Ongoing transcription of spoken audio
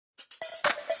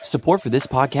Support for this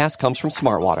podcast comes from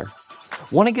Smartwater.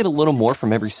 Want to get a little more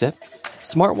from every sip?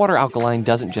 Smartwater Alkaline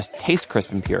doesn't just taste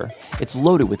crisp and pure, it's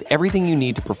loaded with everything you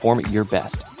need to perform at your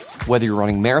best, whether you're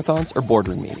running marathons or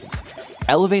boardroom meetings.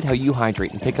 Elevate how you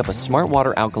hydrate and pick up a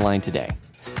Smartwater Alkaline today.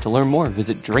 To learn more,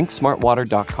 visit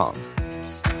drinksmartwater.com.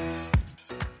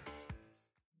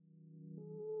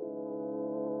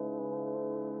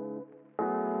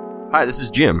 Hi, this is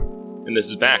Jim. And this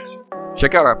is Max.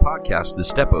 Check out our podcast, The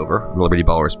Step Over, the Liberty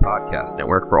Ballers Podcast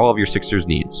Network, for all of your Sixers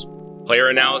needs. Player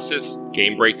analysis,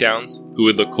 game breakdowns, who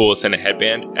would look coolest in a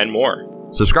headband, and more.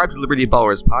 Subscribe to Liberty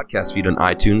Ballers podcast feed on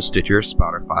iTunes, Stitcher,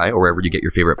 Spotify, or wherever you get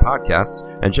your favorite podcasts,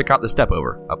 and check out The Step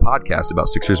Over, a podcast about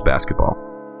Sixers basketball.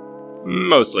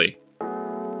 Mostly.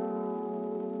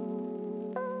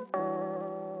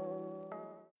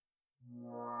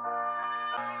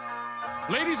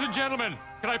 Ladies and gentlemen,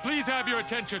 can I please have your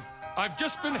attention? I've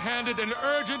just been handed an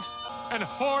urgent and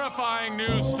horrifying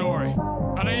news story,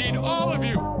 and I need all of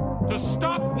you to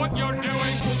stop what you're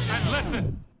doing and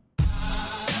listen.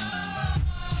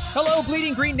 Hello,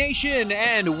 Bleeding Green Nation,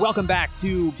 and welcome back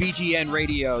to BGN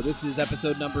Radio. This is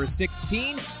episode number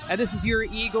 16, and this is your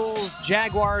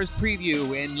Eagles-Jaguars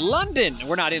preview in London.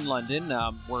 We're not in London.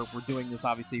 We're doing this,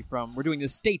 obviously, we're doing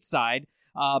this stateside.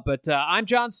 But I'm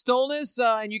John Stolnis,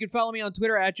 and you can follow me on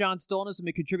Twitter at John Stolnis. I'm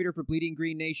a contributor for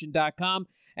BleedingGreenNation.com.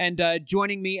 And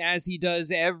joining me, as he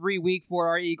does every week for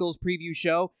our Eagles preview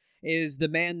show, is the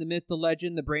man, the myth, the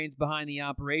legend, the brains behind the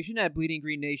operation at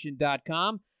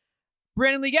BleedingGreenNation.com.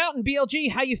 Brandon Lee Gouton,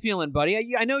 BLG, how you feeling,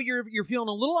 buddy? I know you're feeling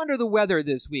a little under the weather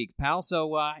this week, pal.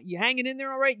 So you hanging in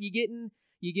there all right? You getting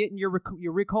your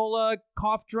Ricola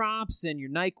cough drops and your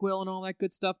NyQuil and all that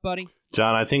good stuff, buddy?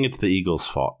 John, I think it's the Eagles'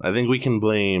 fault. I think we can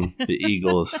blame the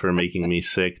Eagles for making me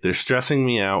sick. They're stressing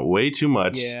me out way too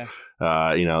much. Yeah.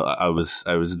 I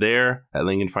was there at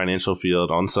Lincoln Financial Field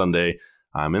on Sunday.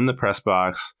 I'm in the press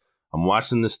box. I'm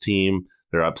watching this team.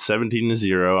 They're up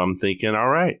 17-0. I'm thinking, all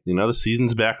right, the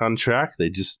season's back on track. They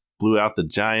just blew out the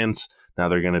Giants. Now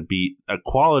they're going to beat a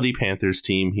quality Panthers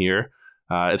team here.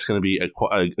 It's going to be a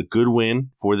good win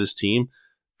for this team.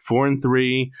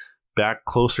 4-3, back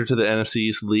closer to the NFC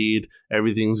East lead.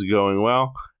 Everything's going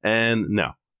well. And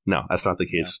no, that's not the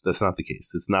case. Yeah. That's not the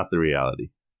case. It's not the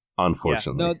reality,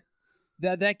 unfortunately. Yeah,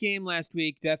 no, that game last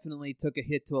week definitely took a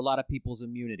hit to a lot of people's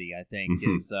immunity, I think.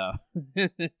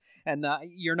 And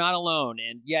you're not alone.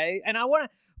 And and I want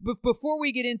to, before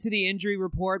we get into the injury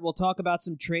report, we'll talk about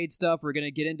some trade stuff. We're going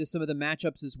to get into some of the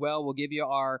matchups as well. We'll give you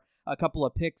a couple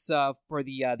of picks for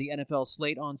the NFL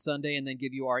slate on Sunday, and then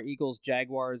give you our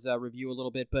Eagles-Jaguars review a little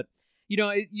bit. But,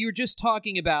 you're just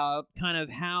talking about kind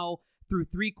of how through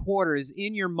three quarters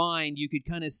in your mind you could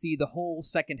kind of see the whole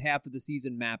second half of the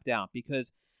season mapped out,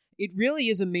 because it really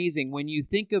is amazing when you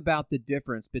think about the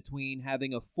difference between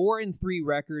having a 4-3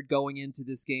 record going into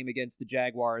this game against the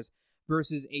Jaguars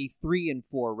versus a 3-4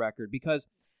 record, because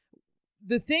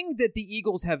the thing that the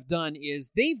Eagles have done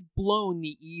is they've blown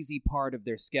the easy part of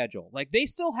their schedule. Like, they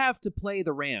still have to play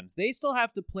the Rams. They still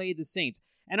have to play the Saints.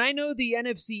 And I know the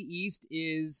NFC East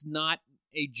is not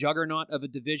a juggernaut of a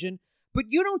division, but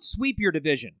you don't sweep your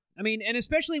division. I mean, and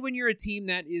especially when you're a team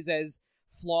that is as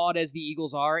flawed as the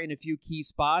Eagles are in a few key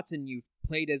spots, and you've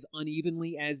played as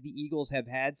unevenly as the Eagles have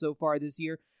had so far this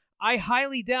year, I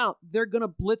highly doubt they're going to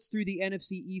blitz through the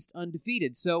NFC East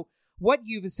undefeated. So what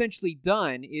you've essentially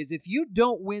done is, if you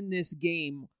don't win this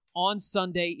game on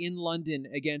Sunday in London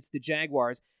against the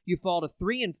Jaguars, you fall to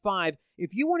 3-5.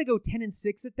 If you want to go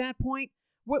 10-6 at that point,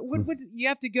 what you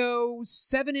have to go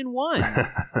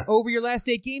 7-1 over your last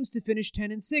 8 games to finish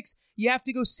 10-6. You have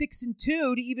to go 6-2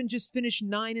 to even just finish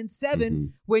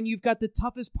 9-7 when you've got the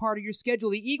toughest part of your schedule.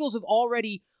 The Eagles have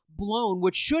already blown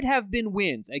what should have been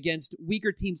wins against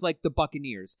weaker teams like the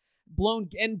Buccaneers. Blown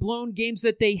games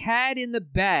that they had in the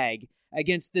bag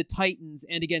against the Titans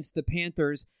and against the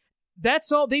Panthers.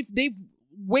 That's all. They've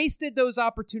wasted those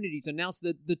opportunities. And now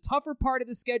the tougher part of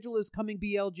the schedule is coming,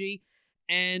 BLG,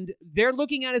 and they're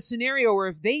looking at a scenario where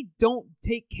if they don't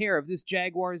take care of this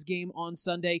Jaguars game on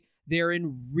Sunday, they're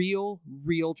in real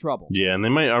trouble. Yeah, and they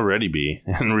might already be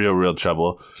in real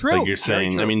trouble. True. Like you're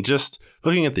saying. I mean, just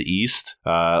looking at the East,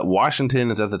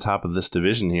 Washington is at the top of this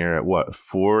division here at what,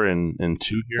 4-2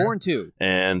 here? 4-2.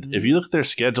 And if you look at their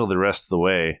schedule the rest of the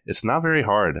way, it's not very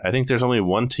hard. I think there's only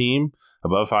one team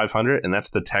above 500, and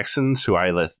that's the Texans, who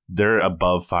they're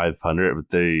above 500, but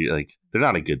they're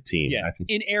not a good team. Yeah,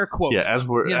 in air quotes. Yeah, as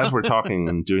we're talking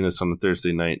and doing this on a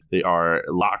Thursday night, they are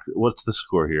locked. What's the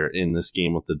score here in this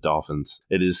game with the Dolphins?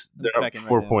 They're up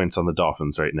 4 points on the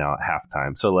Dolphins right now at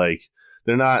halftime. So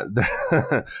they're not.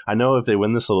 I know if they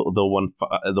win this,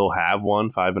 they'll have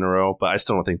won 5 in a row, but I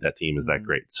still don't think that team is that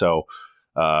great. So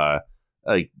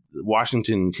Like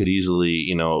Washington could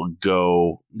easily,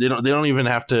 go. They don't even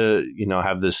have to,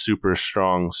 have this super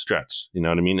strong stretch. You know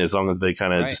what I mean? As long as they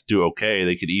kind of just do okay,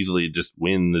 they could easily just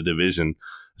win the division,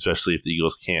 especially if the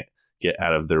Eagles can't get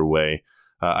out of their way.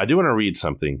 I do want to read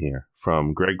something here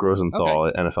from Greg Rosenthal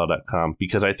at NFL.com,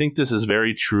 because I think this is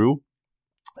very true,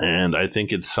 and I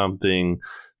think it's something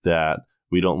that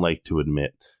we don't like to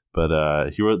admit.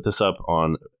 But he wrote this up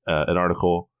on an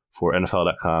article for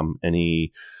NFL.com, and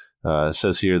he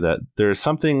says here that there is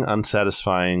something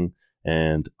unsatisfying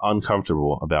and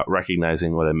uncomfortable about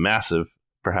recognizing what a massive,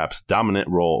 perhaps dominant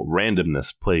role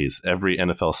randomness plays every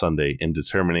NFL Sunday in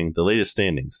determining the latest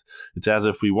standings. It's as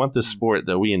if we want this sport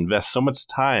that we invest so much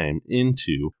time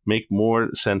into make more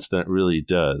sense than it really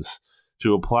does,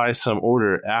 to apply some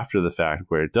order after the fact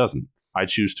where it doesn't. I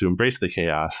choose to embrace the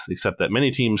chaos, except that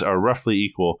many teams are roughly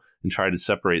equal, and try to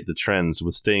separate the trends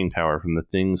with staying power from the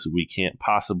things we can't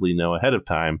possibly know ahead of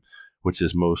time, which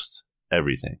is most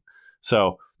everything.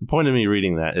 So the point of me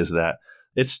reading that is that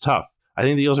it's tough. I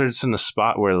think the Eagles are just in a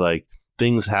spot where like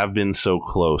things have been so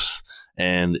close,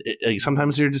 and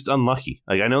sometimes you're just unlucky.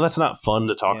 Like I know that's not fun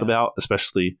to talk about,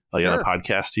 especially like on a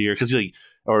podcast here, because like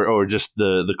or just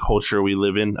the culture we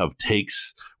live in of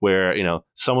takes where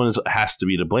someone has to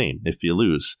be to blame if you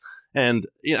lose. And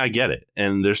I get it,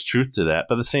 and there's truth to that.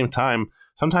 But at the same time,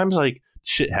 sometimes like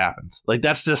shit happens. Like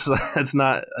that's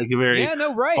not like a very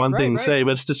fun thing to say,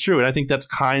 but it's just true. And I think that's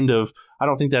I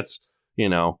don't think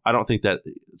that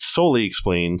solely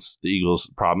explains the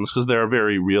Eagles' problems, because there are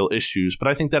very real issues. But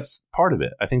I think that's part of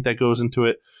it. I think that goes into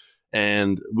it.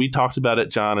 And we talked about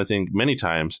it, John, I think many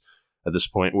times at this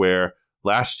point, where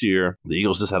last year the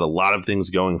Eagles just had a lot of things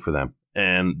going for them.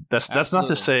 And that's not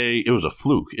to say it was a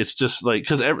fluke. It's just like,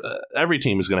 because every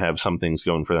team is going to have some things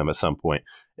going for them at some point.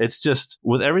 It's just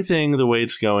with everything the way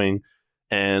it's going,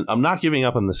 and I'm not giving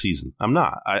up on the season. I'm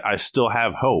not. I still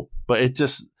have hope. But it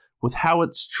just, with how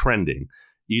it's trending,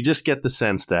 you just get the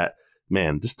sense that,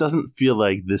 man, this doesn't feel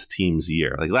like this team's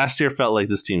year. Like last year felt like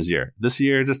this team's year. This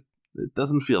year it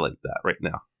doesn't feel like that right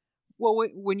now. Well,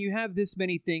 when you have this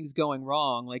many things going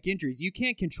wrong, like injuries, you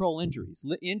can't control injuries.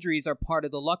 Injuries are part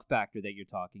of the luck factor that you're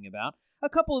talking about. A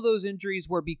couple of those injuries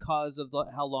were because of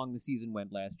how long the season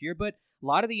went last year, but a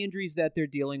lot of the injuries that they're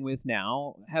dealing with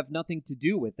now have nothing to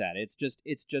do with that. It's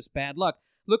just bad luck.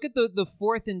 Look at the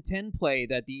 4th and 10 play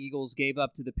that the Eagles gave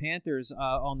up to the Panthers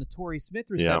on the Torrey Smith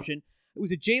reception. Yeah. It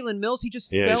was a Jalen Mills. He just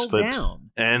fell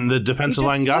down, and the defensive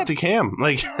line got to Cam.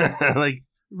 Like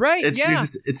right? It's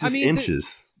just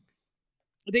inches.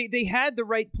 They had the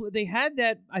right. They had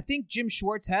that. I think Jim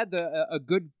Schwartz had a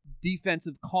good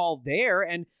defensive call there,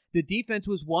 and the defense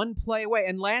was one play away.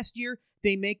 And last year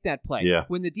they make that play. Yeah.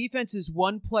 When the defense is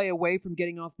one play away from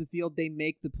getting off the field, they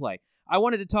make the play. I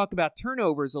wanted to talk about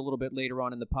turnovers a little bit later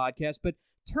on in the podcast, but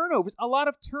a lot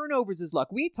of turnovers is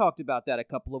luck. We talked about that a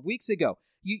couple of weeks ago.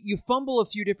 You fumble a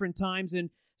few different times, and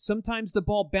sometimes the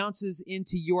ball bounces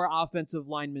into your offensive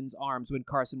lineman's arms when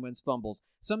Carson Wentz fumbles.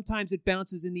 Sometimes it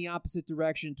bounces in the opposite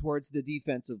direction towards the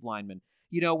defensive lineman.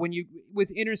 With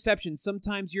interceptions,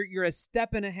 sometimes you're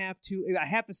a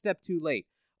half a step too late,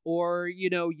 or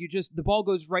the ball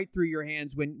goes right through your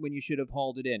hands when you should have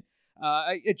hauled it in.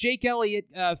 A Jake Elliott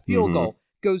field goal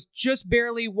goes just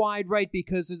barely wide right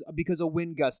because a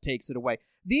wind gust takes it away.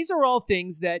 These are all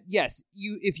things that, yes,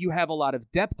 if you have a lot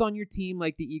of depth on your team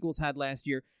like the Eagles had last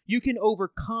year, you can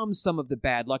overcome some of the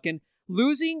bad luck. And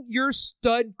losing your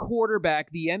stud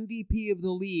quarterback, the MVP of the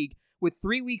league, with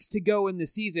 3 weeks to go in the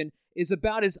season is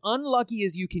about as unlucky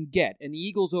as you can get, and the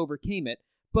Eagles overcame it.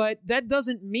 But that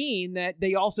doesn't mean that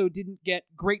they also didn't get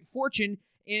great fortune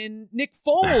in Nick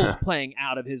Foles playing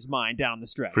out of his mind down the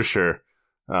stretch. For sure.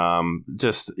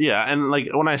 And like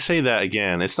when I say that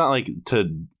again, it's not like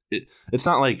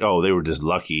they were just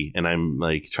lucky and I'm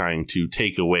like trying to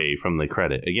take away from the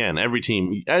credit. Again, every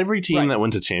team right. that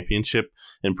wins a championship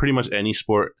in pretty much any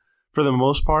sport, for the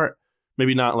most part,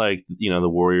 maybe not like the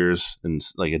Warriors and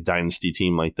like a dynasty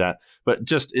team like that, but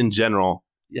just in general.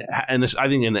 Yeah, and I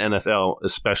think in the NFL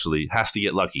especially has to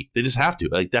get lucky. They just have to.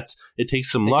 Like it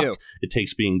takes some luck. It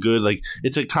takes being good. Like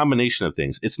it's a combination of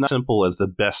things. It's not simple as the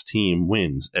best team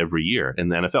wins every year in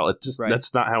the NFL. It's just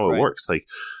that's not how it works. Like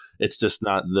it's just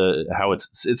not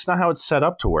it's not how it's set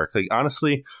up to work. Like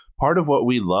honestly, part of what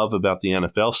we love about the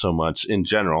NFL so much in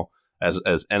general as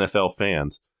NFL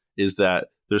fans is that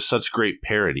there's such great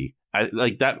parity.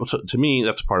 To me,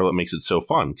 that's part of what makes it so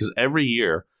fun, because every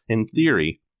year, in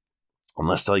theory,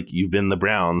 unless like you've been the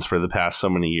Browns for the past so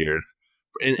many years,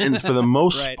 and for the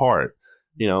most part,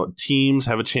 teams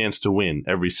have a chance to win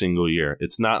every single year.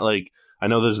 It's not like I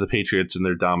know there's the Patriots and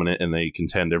they're dominant and they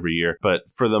contend every year, but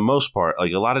for the most part,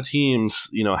 like a lot of teams,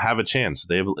 have a chance.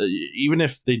 They have, even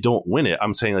if they don't win it,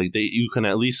 I'm saying like you can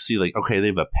at least see like, okay, they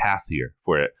have a path here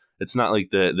for it. It's not like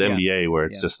the NBA where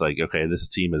it's just like, okay, this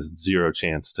team has zero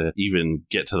chance to even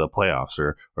get to the playoffs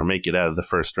or make it out of the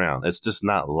first round. It's just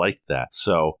not like that.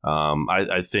 So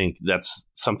I think that's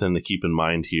something to keep in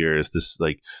mind here is this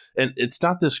like, and it's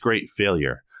not this great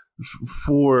failure.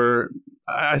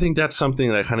 I think that's something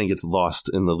that kind of gets lost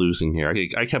in the losing here.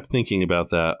 I kept thinking about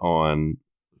that on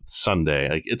Sunday.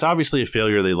 Like, it's obviously a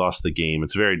failure. They lost the game.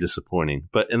 It's very disappointing.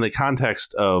 But in the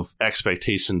context of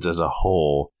expectations as a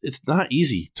whole, it's not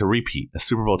easy to repeat as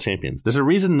Super Bowl champions. There's a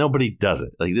reason nobody does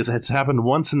it. Like, this has happened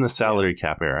once in the salary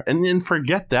cap era. And then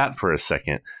forget that for a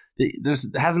second. There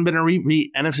hasn't been a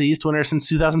repeat NFC East winner since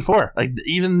 2004. Like,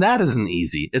 even that isn't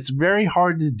easy. It's very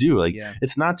hard to do. Like,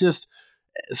 it's not just...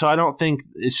 So I don't think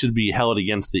it should be held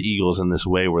against the Eagles in this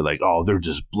way where like, oh, they're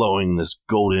just blowing this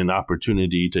golden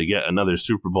opportunity to get another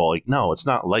Super Bowl. Like, no, it's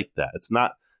not like that. It's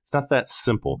not that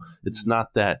simple. It's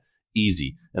not that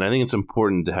easy. And I think it's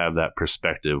important to have that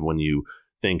perspective when you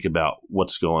think about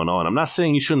what's going on. I'm not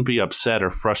saying you shouldn't be upset or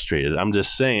frustrated. I'm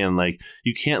just saying like,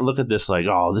 you can't look at this like,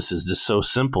 oh, this is just so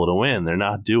simple to win. They're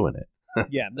not doing it.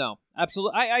 Yeah, no,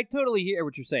 absolutely. I totally hear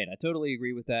what you're saying. I totally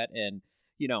agree with that. And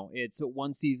it's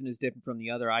one season is different from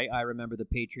the other. I remember the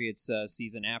Patriots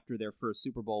season after their first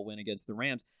Super Bowl win against the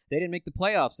Rams. They didn't make the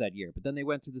playoffs that year, but then they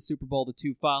went to the Super Bowl the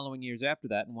 2 following years after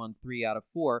that and won 3 out of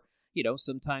 4.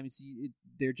 Sometimes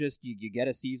they're just you get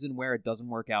a season where it doesn't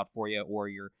work out for you, or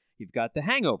you've got the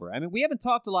hangover. I mean, we haven't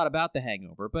talked a lot about the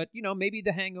hangover, but maybe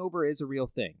the hangover is a real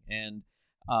thing, and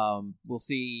we'll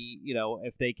see.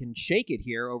 If they can shake it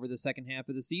here over the second half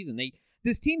of the season.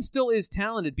 This team still is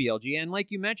talented, BLG, and like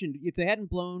you mentioned, if they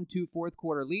hadn't blown 2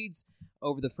 fourth-quarter leads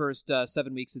over the first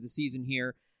 7 weeks of the season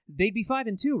here, they'd be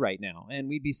 5-2 right now, and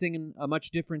we'd be singing a much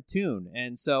different tune.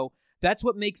 And so that's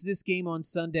what makes this game on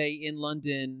Sunday in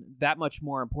London that much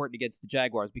more important against the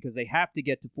Jaguars, because they have to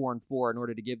get to 4-4 in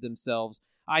order to give themselves,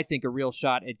 I think, a real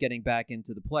shot at getting back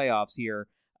into the playoffs here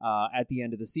at the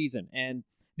end of the season. And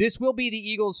this will be the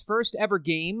Eagles' first ever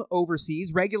game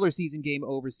overseas, regular season game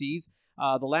overseas.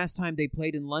 The last time they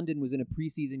played in London was in a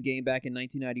preseason game back in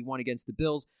 1991 against the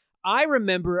Bills. I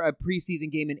remember a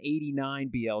preseason game in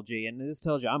 '89, BLG, and this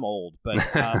tells you I'm old, but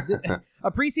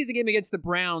a preseason game against the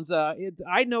Browns,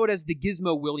 I know it as the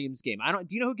Gizmo Williams game.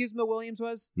 Do you know who Gizmo Williams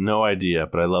was? No idea,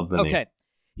 but I love the name. Okay.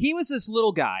 He was this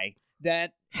little guy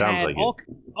that sounds had like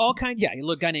all kind. Yeah, a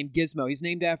little guy named Gizmo. He's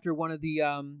named after one of the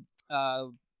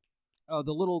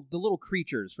little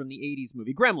creatures from the '80s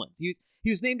movie Gremlins. He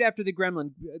was named after the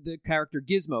Gremlin, the character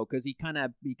Gizmo, because he kind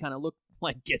of looked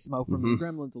like Gizmo from the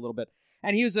Gremlins a little bit.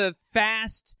 And he was a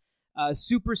fast,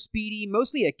 super speedy,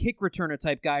 mostly a kick returner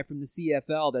type guy from the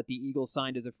CFL that the Eagles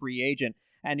signed as a free agent.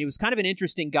 And he was kind of an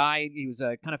interesting guy. He was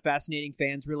kind of fascinating.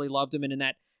 Fans really loved him. And in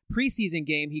that preseason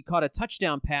game, he caught a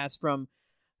touchdown pass from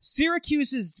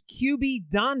Syracuse's QB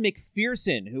Don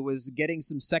McPherson, who was getting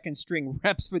some second-string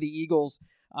reps for the Eagles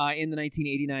in the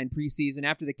 1989 preseason.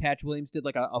 After the catch, Williams did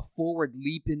like a forward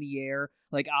leap in the air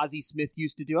like Ozzie Smith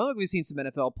used to do. I think we've seen some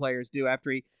NFL players do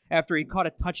after he caught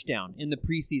a touchdown in the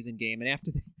preseason game. And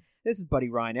this is Buddy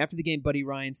Ryan. After the game, Buddy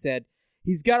Ryan said,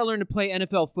 he's got to learn to play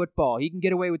NFL football. He can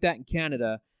get away with that in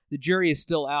Canada. The jury is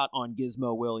still out on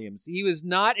Gizmo Williams. He was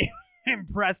not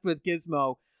impressed with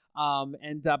Gizmo.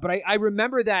 But I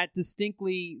remember that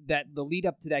distinctly, that the lead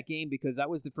up to that game, because that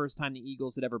was the first time the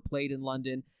Eagles had ever played in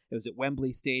London. It was at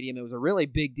Wembley Stadium. It was a really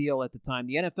big deal at the time.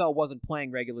 The NFL wasn't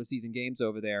playing regular season games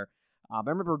over there. I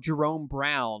remember Jerome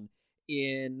Brown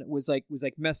was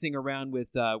messing around with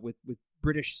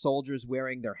British soldiers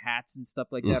wearing their hats and stuff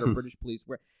like that, or British police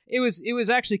wear. It was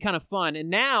actually kind of fun. And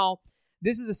now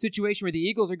this is a situation where the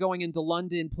Eagles are going into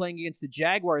London playing against the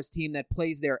Jaguars team that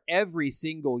plays there every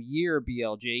single year,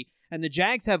 BLG. And the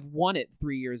Jags have won it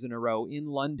 3 years in a row in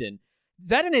London. Is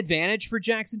that an advantage for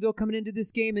Jacksonville coming into this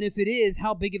game? And if it is,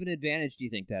 how big of an advantage do you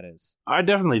think that is? I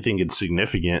definitely think it's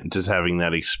significant, just having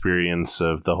that experience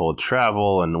of the whole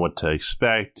travel and what to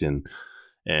expect. And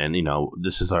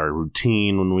this is our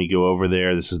routine when we go over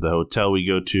there. This is the hotel we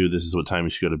go to. This is what time you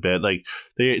should go to bed. Like,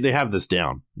 they have this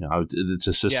down. It's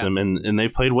a system, and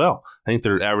they've played well. I think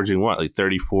they're averaging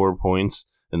 34 points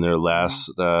in their last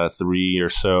 3 or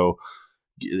so.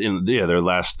 Their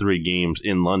last 3 games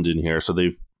in London here. So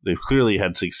they've clearly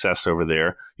had success over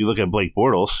there. You look at Blake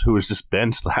Bortles, who was just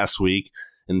benched last week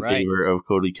in favor of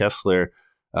Cody Kessler.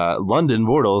 London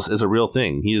Bortles is a real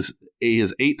thing. He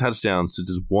has 8 touchdowns to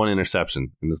just 1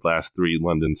 interception in his last 3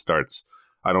 London starts.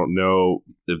 I don't know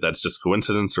if that's just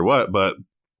coincidence or what, but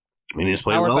I mean, he's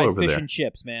played well over there. Powered by fish and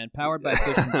chips, man. Powered by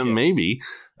fish and chips. Maybe.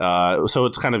 So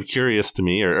it's kind of curious to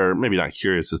me, or maybe not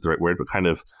curious is the right word, but kind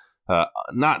of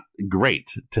not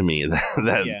great to me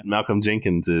that Malcolm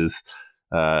Jenkins is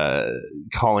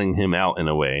calling him out in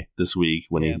a way this week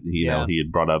when he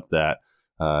had brought up that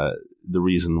the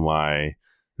reason why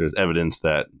there's evidence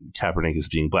that Kaepernick is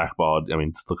being blackballed. I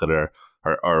mean, just look at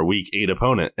our week 8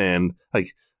 opponent, and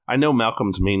like, I know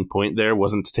Malcolm's main point there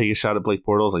wasn't to take a shot at Blake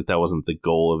Bortles. Like, that wasn't the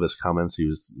goal of his comments. He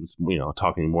was,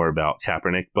 talking more about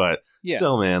Kaepernick. But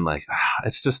still, man, like,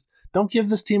 it's just, don't give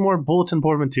this team more bulletin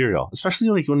board material, especially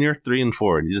like when you're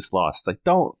 3-4 and you just lost. Like,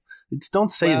 don't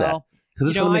say that.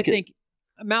 Because I think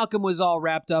Malcolm was all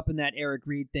wrapped up in that Eric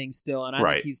Reed thing still, and I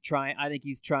think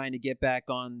he's trying to get back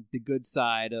on the good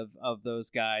side of those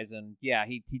guys. And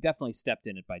he definitely stepped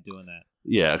in it by doing that.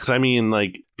 Yeah, because I mean,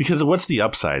 like, because what's the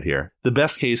upside here? The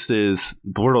best case is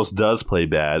Bortles does play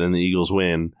bad and the Eagles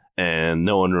win, and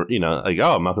no one,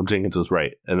 Malcolm Jenkins was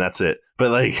right, and that's it. But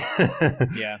like,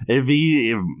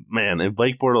 if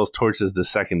Blake Bortles torches the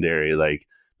secondary, like,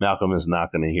 Malcolm is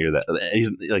not going to hear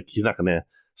that. He's not going to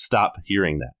stop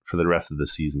hearing that for the rest of the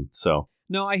season. So.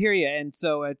 No, I hear you, and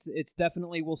so it's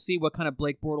definitely, we'll see what kind of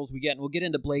Blake Bortles we get, and we'll get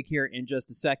into Blake here in just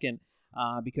a second.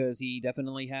 Because he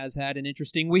definitely has had an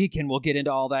interesting week, and we'll get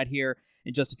into all that here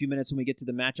in just a few minutes when we get to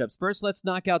the matchups. First, let's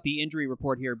knock out the injury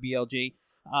report here, BLG.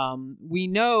 We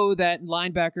know that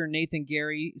linebacker Nathan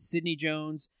Gary, Sidney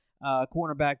Jones,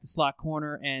 cornerback, the slot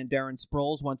corner, and Darren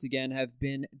Sproles once again have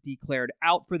been declared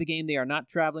out for the game. They are not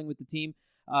traveling with the team.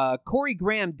 Corey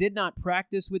Graham did not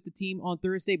practice with the team on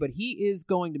Thursday, but he is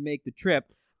going to make the trip.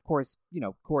 Of course,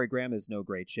 Corey Graham is no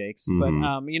great shakes, but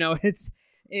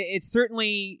It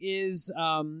certainly is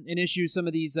an issue, some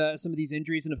of these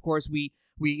injuries, and of course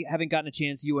we haven't gotten a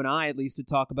chance, you and I at least, to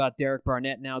talk about Derek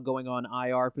Barnett now going on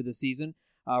IR for the season.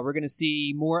 We're going to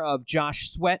see more of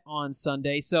Josh Sweat on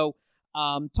Sunday. So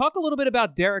talk a little bit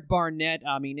about Derek Barnett.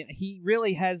 I mean, he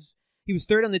was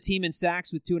third on the team in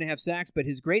sacks with 2.5 sacks, but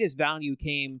his greatest value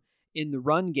came in the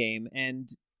run game. And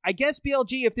I guess,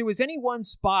 BLG, if there was any one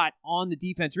spot on the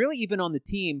defense, really even on the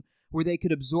team, where they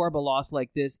could absorb a loss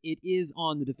like this, it is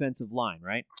on the defensive line,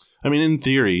 right? I mean, in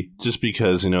theory, just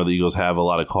because, the Eagles have a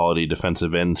lot of quality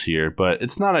defensive ends here, but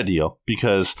it's not ideal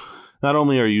because not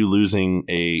only are you losing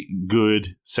a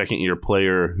good second-year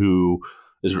player who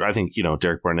is, I think,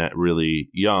 Derek Barnett, really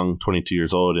young, 22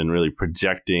 years old, and really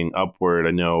projecting upward.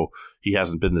 I know he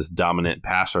hasn't been this dominant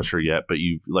pass rusher yet, but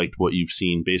you've liked what you've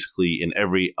seen basically in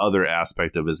every other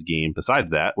aspect of his game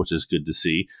besides that, which is good to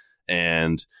see.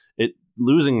 And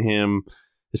losing him,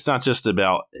 it's not just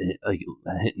about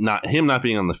not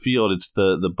being on the field. It's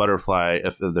the butterfly,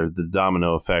 the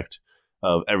domino effect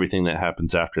of everything that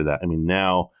happens after that. I mean,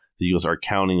 now the Eagles are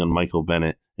counting on Michael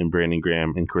Bennett and Brandon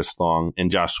Graham and Chris Long and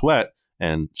Josh Sweat,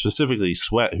 and specifically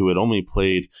Sweat, who had only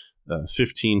played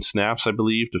 15 snaps, I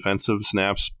believe, defensive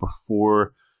snaps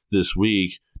before this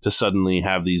week, to suddenly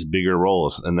have these bigger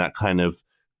roles, and that kind of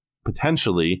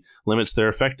potentially limits their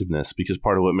effectiveness, because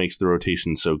part of what makes the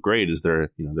rotation so great is they're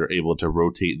able to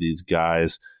rotate these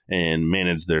guys and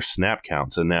manage their snap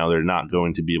counts, and now they're not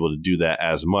going to be able to do that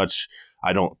as much.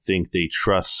 I don't think they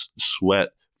trust Sweat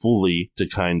fully to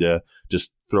kind of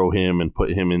just throw him and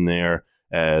put him in there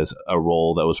as a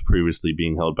role that was previously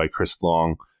being held by Chris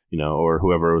Long, or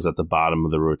whoever was at the bottom of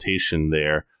the rotation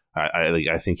there.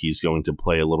 I think he's going to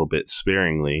play a little bit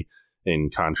sparingly in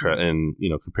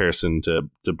comparison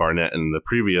to Barnett and the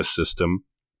previous system.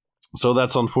 So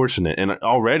that's unfortunate. And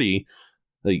already,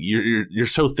 like, you're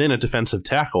so thin at defensive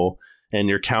tackle, and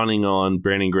you're counting on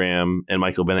Brandon Graham and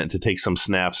Michael Bennett to take some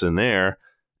snaps in there,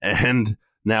 and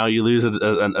now you lose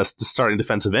a starting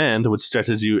defensive end, which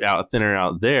stretches you out thinner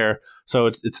out there. So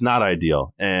it's not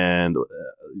ideal. And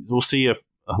we'll see if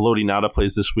Haloti Ngata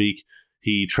plays this week.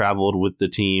 He traveled with the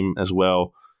team as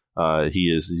well.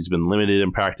 He's been limited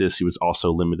in practice. He was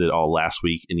also limited all last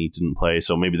week, and he didn't play.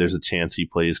 So maybe there's a chance he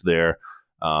plays there.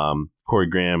 Corey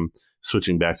Graham,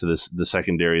 switching back to the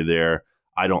secondary there,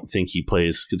 I don't think he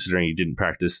plays, considering he didn't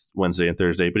practice Wednesday and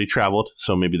Thursday, but he traveled.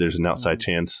 So maybe there's an outside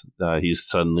chance he's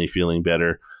suddenly feeling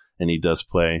better and he does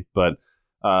play. But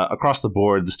across the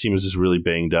board, this team is just really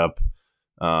banged up.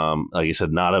 Like I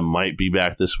said, Ngata might be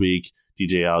back this week.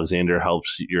 DJ Alexander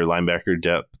helps your linebacker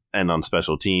depth and on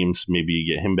special teams. Maybe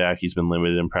you get him back. He's been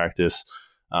limited in practice.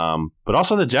 But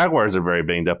also the Jaguars are very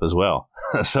banged up as well.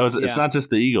 So it's not just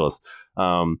the Eagles.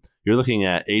 You're looking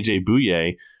at AJ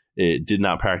Bouye. It did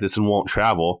not practice and won't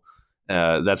travel.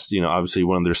 That's obviously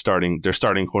one of their starting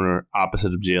corner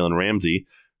opposite of Jalen Ramsey.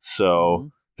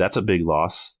 So that's a big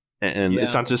loss. And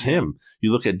it's not just him.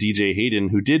 You look at DJ Hayden,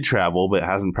 who did travel but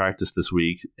hasn't practiced this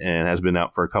week and has been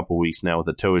out for a couple weeks now with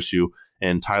a toe issue,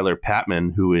 and Tyler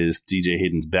Patman, who is DJ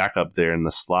Hayden's backup there in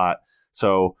the slot.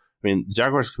 So, I mean, the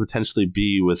Jaguars could potentially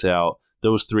be without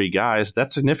those three guys.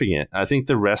 That's significant. I think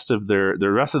the rest of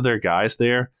their guys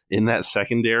there in that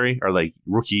secondary are like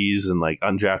rookies and like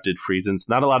undrafted free agents.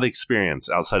 Not a lot of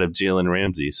experience outside of Jalen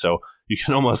Ramsey. So you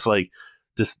can almost like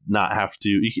just not have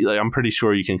to. I'm pretty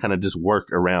sure you can kind of just work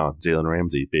around Jalen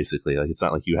Ramsey, basically. Like, it's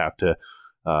not like you have to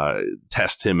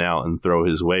test him out and throw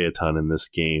his way a ton in this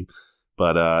game.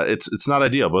 But it's not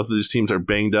ideal. Both of these teams are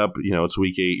banged up. It's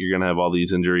week 8. You're going to have all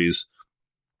these injuries.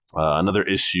 Another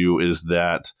issue is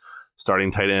that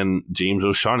starting tight end James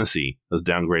O'Shaughnessy was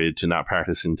downgraded to not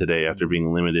practicing today after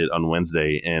being limited on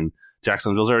Wednesday. And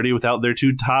Jacksonville's already without their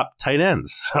 2 top tight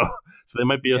ends. So they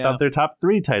might be without their top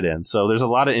 3 tight ends. So there's a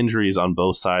lot of injuries on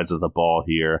both sides of the ball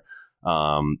here.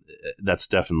 That's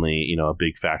definitely, a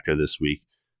big factor this week.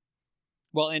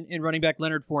 Well, and running back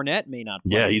Leonard Fournette may not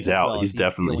play. Yeah, he's out. Well, he's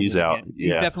definitely out.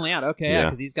 He's definitely out. Okay,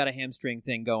 because he's got a hamstring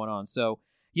thing going on. So,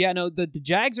 the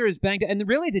Jags are as banged up. And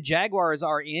really, the Jaguars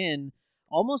are in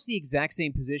almost the exact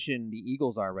same position the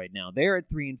Eagles are right now. They're at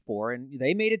 3-4, and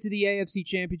they made it to the AFC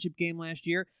Championship game last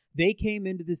year. They came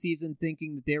into the season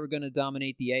thinking that they were going to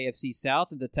dominate the AFC South,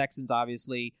 and the Texans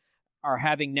obviously are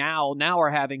having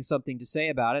something to say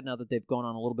about it now that they've gone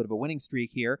on a little bit of a winning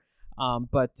streak here.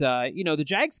 But the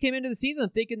Jags came into the season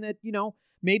thinking that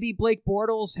maybe Blake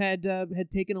Bortles had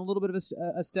taken a little bit of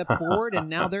a step forward, and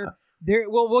now they're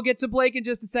well. We'll get to Blake in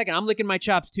just a second. I'm licking my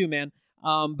chops too, man.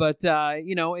 But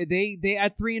they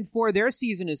at 3-4, their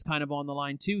season is kind of on the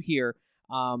line too here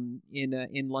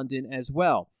in London as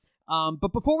well.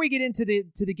 But before we get into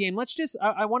the game, let's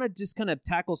I want to just kind of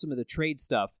tackle some of the trade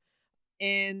stuff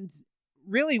and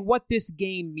really what this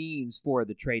game means for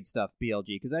the trade stuff, BLG.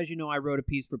 Because as you know, I wrote a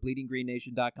piece for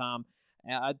BleedingGreenNation.com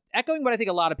echoing what I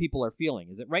think a lot of people are feeling,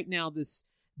 is that right now this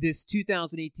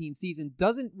 2018 season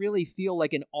doesn't really feel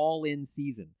like an all-in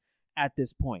season at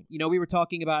this point. We were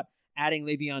talking about adding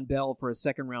Le'Veon Bell for a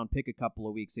second-round pick a couple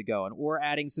of weeks ago, or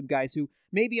adding some guys who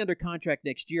may be under contract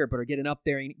next year but are getting up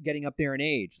there in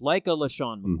age, like a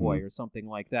LaShawn McCoy or something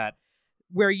like that,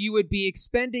 where you would be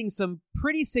expending some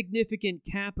pretty significant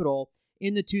capital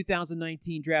in the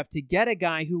 2019 draft to get a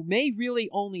guy who may really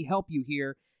only help you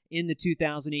here in the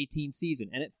 2018 season.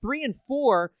 And at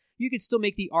 3-4, you could still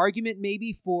make the argument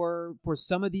maybe for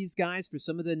some of these guys, for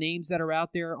some of the names that are out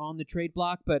there on the trade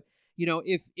block. But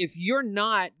if you're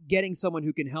not getting someone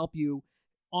who can help you,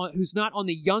 who's not on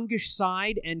the youngish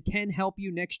side and can help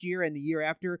you next year and the year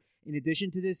after, in addition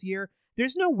to this year,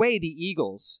 there's no way the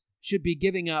Eagles should be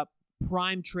giving up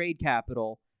prime trade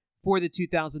capital for the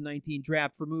 2019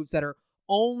 draft for moves that are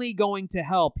only going to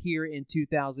help here in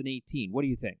 2018. What do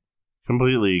you think?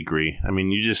 Completely agree. I mean,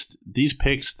 these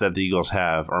picks that the Eagles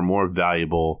have are more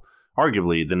valuable,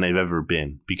 arguably, than they've ever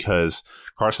been, because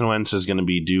Carson Wentz is going to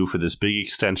be due for this big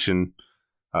extension.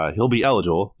 He'll be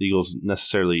eligible. The Eagles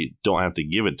necessarily don't have to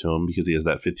give it to him because he has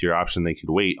that 5th-year option. They could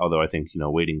wait, although I think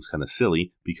waiting's kind of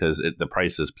silly because the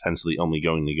price is potentially only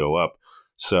going to go up.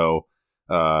 So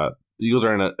the Eagles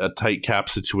are in a tight cap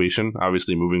situation,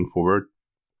 obviously, moving forward.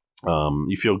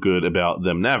 You feel good about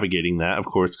them navigating that, of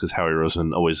course, because Howie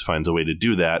Roseman always finds a way to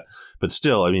do that. But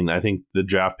still, I mean, I think the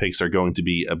draft picks are going to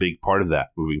be a big part of that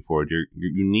moving forward.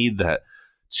 You need that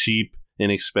cheap,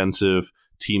 inexpensive,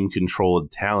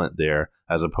 team-controlled talent there,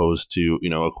 as opposed to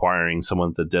acquiring someone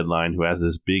at the deadline who has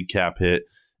this big cap hit.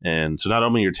 And so not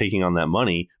only you're taking on that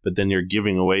money, but then you're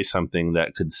giving away something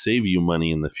that could save you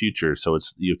money in the future. So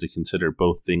you have to consider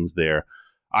both things there.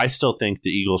 I still think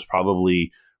the Eagles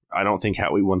probably. I don't think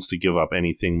Howie wants to give up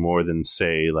anything more than,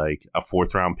 say, like a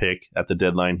 4th-round pick at the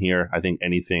deadline here. I think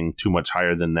anything too much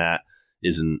higher than that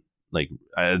isn't, like,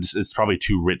 it's probably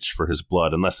too rich for his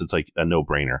blood, unless it's like a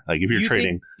no-brainer. Like, if you're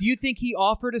trading... Do you think he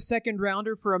offered a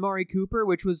 2nd-rounder for Amari Cooper,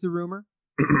 which was the rumor?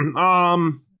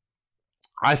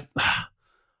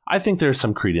 I think there's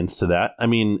some credence to that. I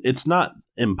mean, it's not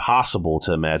impossible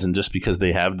to imagine just because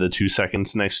they have the 2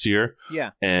 seconds next year.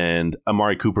 Yeah. And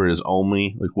Amari Cooper is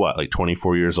only, like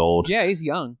 24 years old. Yeah, he's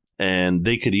young. And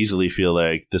they could easily feel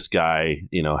like this guy,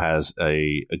 has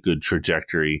a good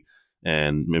trajectory,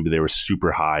 and maybe they were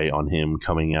super high on him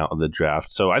coming out of the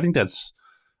draft. So I think that's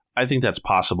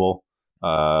possible.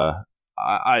 I'm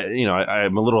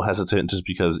a little hesitant just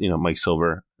because, Mike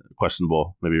Silver,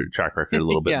 questionable, maybe track record a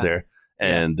little bit yeah. there.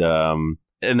 And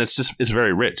it's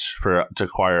very rich to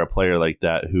acquire a player like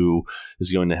that who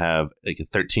is going to have like a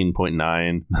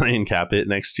 13.9 million cap hit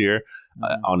next year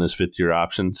on his 5th-year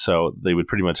option. So they would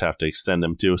pretty much have to extend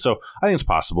him too. So I think it's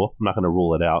possible. I'm not going to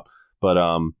rule it out. But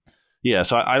Yeah,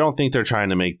 so I don't think they're trying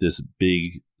to make this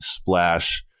big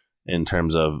splash in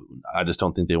terms of, I just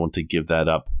don't think they want to give that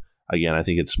up. Again, I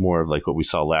think it's more of like what we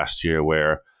saw last year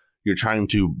where you're trying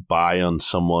to buy on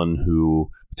someone who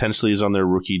potentially is on their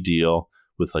rookie deal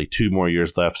with like 2 more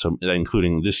years left, so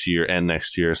including this year and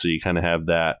next year. So you kind of have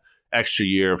that extra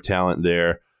year of talent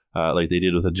there, like they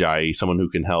did with Ajayi, someone who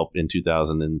can help in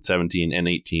 2017 and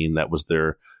 18. That was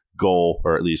their goal,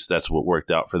 or at least that's what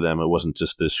worked out for them. It wasn't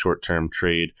just this short-term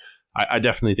trade. I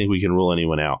definitely think we can rule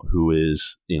anyone out who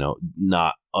is,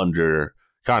 not under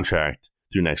contract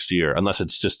through next year, unless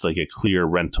it's just like a clear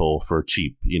rental for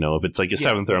cheap. If it's like a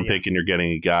 7th-round pick and you're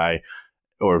getting a guy,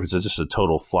 or if it's just a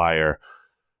total flyer,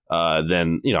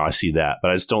 then, I see that.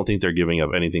 But I just don't think they're giving up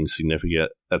anything significant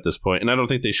at this point. And I don't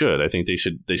think they should. I think they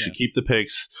should keep the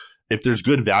picks. If there's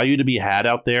good value to be had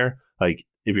out there, like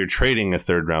if you're trading a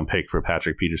 3rd-round pick for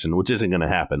Patrick Peterson, which isn't going to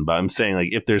happen, but I'm saying like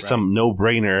if there's some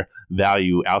no-brainer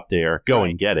value out there, go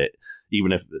and get it,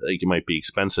 even if like it might be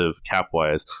expensive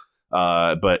cap-wise.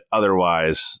 But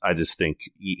otherwise, I just think,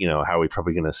 Howie's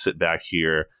probably going to sit back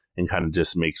here and kind of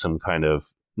just make some kind of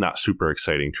not super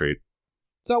exciting trade.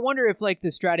 So I wonder if like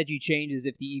the strategy changes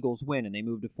if the Eagles win and they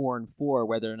move to 4-4,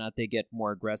 whether or not they get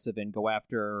more aggressive and go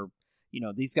after,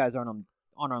 these guys aren't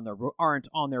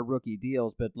on their rookie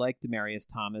deals, but like Demaryius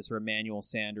Thomas or Emmanuel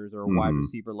Sanders or a wide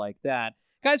receiver like that,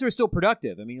 guys who are still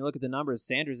productive. I mean, you look at the numbers,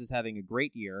 Sanders is having a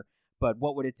great year, but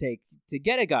what would it take to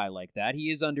get a guy like that?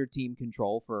 He is under team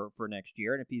control for next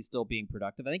year, and if he's still being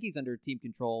productive, I think he's under team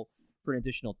control for an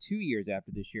additional 2 years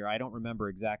after this year. I don't remember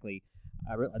exactly.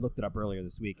 I looked it up earlier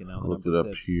this week, and now I looked it up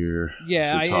here.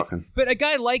 Yeah, but a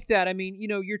guy like that, I mean,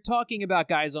 you're talking about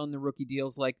guys on the rookie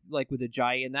deals like with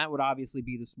Ajayi, and that would obviously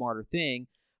be the smarter thing.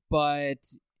 But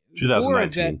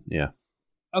 2019, yeah.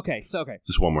 Okay.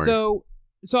 Just one more. So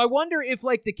I wonder if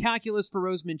like the calculus for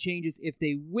Roseman changes if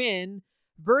they win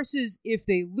versus if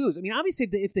they lose. I mean, obviously,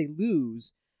 if they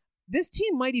lose, this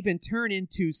team might even turn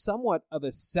into somewhat of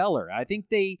a seller. I think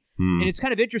and it's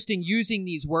kind of interesting using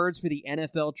these words for the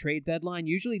NFL trade deadline.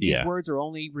 Usually these words are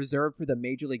only reserved for the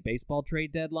Major League Baseball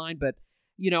trade deadline. But,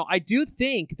 I do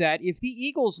think that if the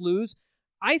Eagles lose,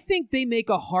 I think they make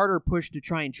a harder push to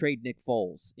try and trade Nick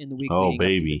Foles in the week leading up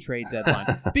to the trade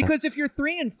deadline. Because if you're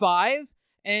 3-5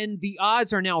 and the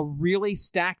odds are now really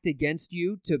stacked against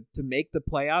you to make the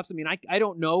playoffs, I mean, I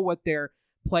don't know what their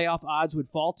playoff odds would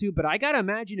fall to, but I got to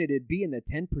imagine it'd be in the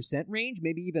 10% range,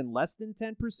 maybe even less than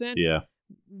 10%. Yeah.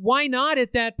 Why not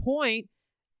at that point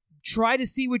try to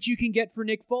see what you can get for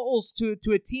Nick Foles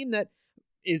to a team that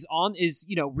is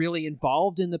really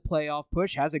involved in the playoff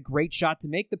push, has a great shot to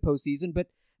make the postseason, but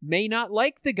may not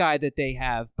like the guy that they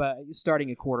have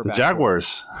starting a quarterback. The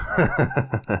Jaguars.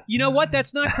 You know what?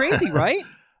 That's not crazy, right?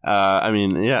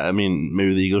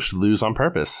 Maybe the Eagles should lose on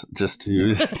purpose just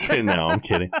to. No, I'm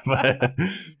kidding.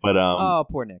 But oh,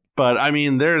 poor Nick. But I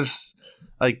mean, there's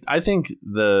like I think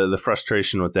the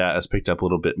frustration with that has picked up a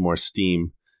little bit more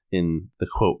steam in the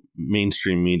quote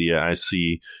mainstream media. I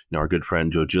see, our good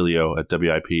friend Joe Giglio at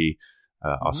WIP,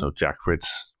 also Jack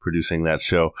Fritz producing that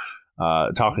show,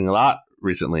 talking a lot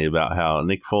recently about how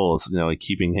Nick Foles,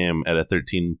 keeping him at a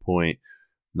 13.9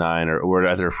 or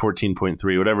rather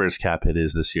 14.3, whatever his cap hit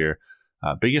is this year,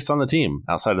 biggest on the team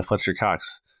outside of Fletcher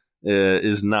Cox,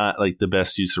 is not like the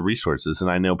best use of resources. And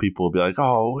I know people will be like,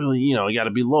 oh, well, you got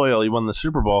to be loyal. He won the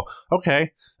Super Bowl.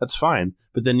 Okay, that's fine.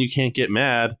 But then you can't get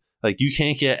mad. Like, you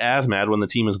can't get as mad when the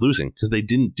team is losing because they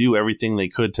didn't do everything they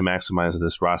could to maximize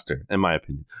this roster, in my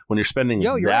opinion. When you're spending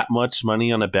much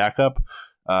money on a backup,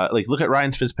 look at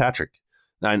Ryan Fitzpatrick.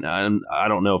 I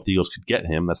don't know if the Eagles could get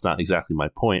him. That's not exactly my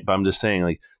point. But I'm just saying,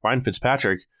 like, Ryan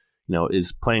Fitzpatrick,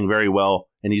 is playing very well,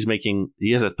 and he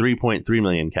has a $3.3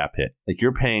 million cap hit. Like,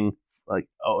 you're paying like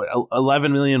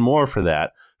 $11 million more for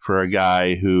that for a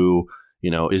guy who,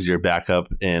 is your backup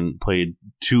and played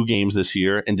 2 games this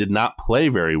year and did not play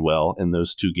very well in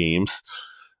those 2 games.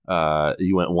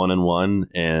 You went 1-1,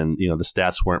 and the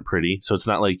stats weren't pretty. So it's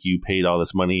not like you paid all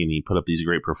this money and he put up these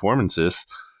great performances.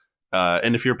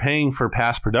 And if you're paying for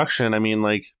past production, I mean,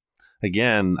 like,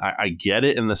 again, I get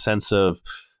it in the sense of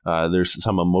there's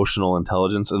some emotional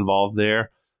intelligence involved there.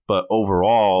 But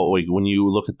overall, like, when you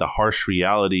look at the harsh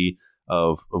reality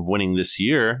of winning this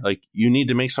year, like, you need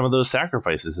to make some of those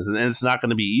sacrifices. And it's not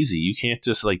going to be easy. You can't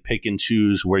just like pick and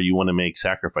choose where you want to make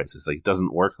sacrifices. Like, it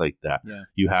doesn't work like that. Yeah.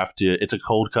 You have to, it's a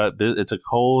cold cut.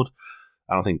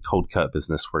 I don't think cold cut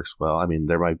business works well. I mean,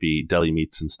 there might be deli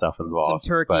meats and stuff involved. Some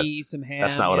turkey, some ham.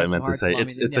 That's not what I meant to say.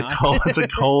 It's a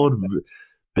cold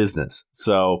business.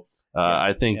 So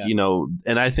I think,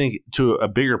 and I think to a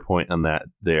bigger point on that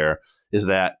there is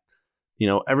that,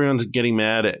 everyone's getting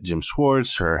mad at Jim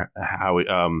Schwartz or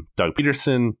Doug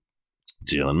Peterson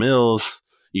Jalen Mills,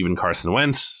 even Carson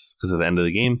Wentz because of the end of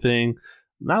the game thing.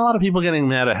 Not a lot of people getting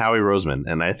mad at Howie Roseman,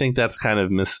 and I think that's kind of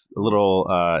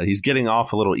he's getting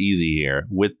off a little easy here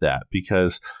with that,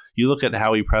 because you look at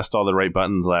how he pressed all the right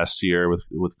buttons last year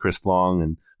with Chris Long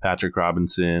and Patrick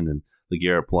Robinson and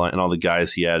LeGarrette Blount and all the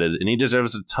guys he added, and he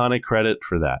deserves a ton of credit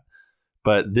for that.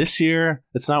 But this year,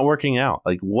 it's not working out.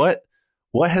 Like, what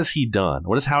has he done?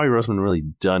 What has Howie Roseman really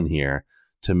done here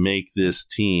to make this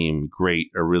team great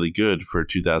or really good for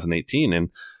 2018? And,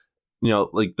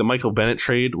 like the Michael Bennett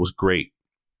trade was great.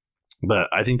 But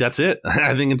I think that's it.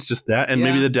 I think it's just that. And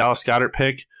maybe the Dallas Goedert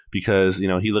pick, because,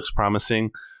 he looks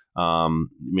promising.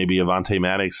 Maybe Avonte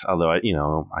Maddox, although,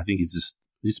 I think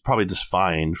he's probably just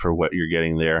fine for what you're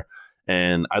getting there.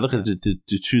 And I look at the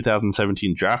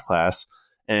 2017 draft class,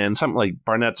 and something like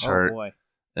Barnett's hurt. Boy.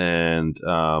 And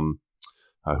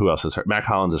who else is hurt? Mac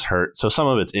Hollins is hurt. So some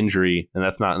of it's injury, and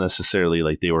that's not necessarily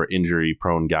like they were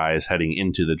injury-prone guys heading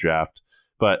into the draft.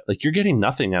 But like, you're getting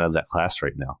nothing out of that class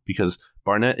right now because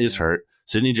Barnett is hurt.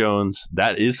 Sidney Jones,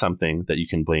 that is something that you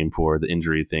can blame for the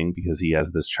injury thing, because he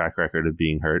has this track record of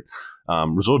being hurt.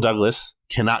 Rasul Douglas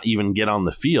cannot even get on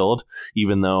the field,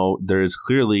 even though there is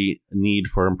clearly a need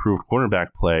for improved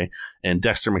cornerback play. And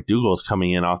Dexter McDougal is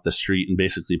coming in off the street and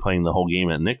basically playing the whole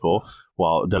game at nickel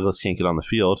while Douglas can't get on the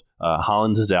field.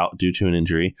 Hollins is out due to an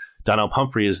injury. Donnell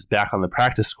Pumphrey is back on the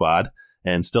practice squad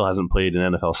and still hasn't played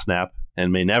an NFL snap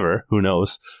and may never. Who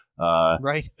knows?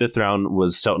 Right. 5th round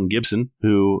was Shelton Gibson,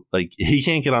 who, like, he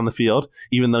can't get on the field,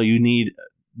 even though you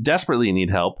desperately need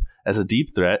help as a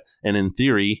deep threat. And in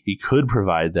theory, he could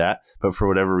provide that. But for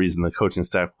whatever reason, the coaching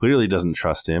staff clearly doesn't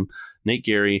trust him. Nate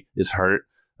Gary is hurt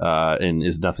and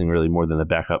is nothing really more than a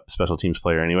backup special teams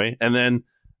player anyway. And then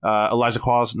Elijah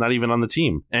Qualls not even on the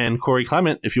team. And Corey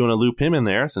Clement, if you want to loop him in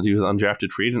there, since he was an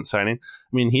undrafted free agent signing,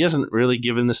 I mean, he hasn't really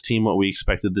given this team what we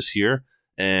expected this year.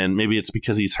 And maybe it's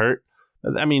because he's hurt.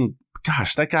 I mean,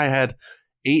 gosh, that guy had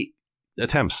 8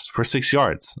 attempts for 6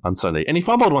 yards on Sunday, and he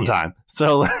fumbled one time.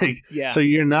 So, so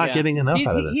you're not getting enough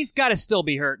out of this. He's got to still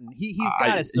be hurting. He's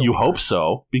got to still. You hope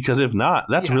so, because if not,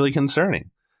 that's really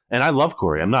concerning. And I love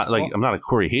Corey. I'm not a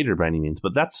Corey hater by any means,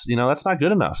 but that's not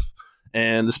good enough.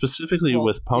 And specifically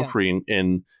with Pumphrey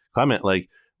and Clement,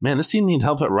 man, this team needs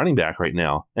help at running back right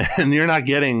now, and you're not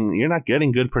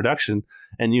getting good production.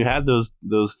 And you had those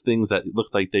things that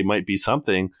looked like they might be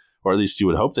something, or at least you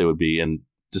would hope they would be, and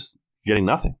just getting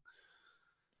nothing.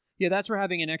 Yeah, that's where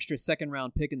having an extra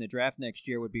 2nd-round pick in the draft next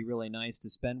year would be really nice,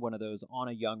 to spend one of those on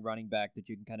a young running back that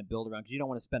you can kind of build around, because you don't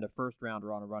want to spend a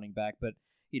 1st-rounder on a running back. But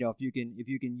if you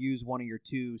can use one of your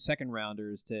 2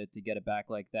 2nd-rounders to get it back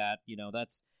like that,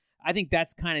 I think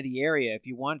that's kind of the area if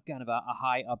you want kind of a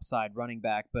high upside running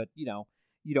back, but you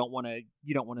don't want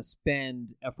to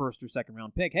spend a 1st or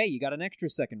 2nd-round pick. Hey, you got an extra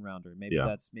 2nd-rounder. Maybe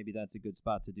that's a good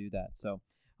spot to do that. So.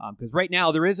 Because right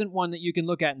now there isn't one that you can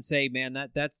look at and say, man,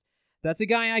 that's a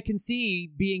guy I can see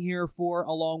being here for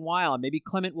a long while. And maybe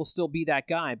Clement will still be that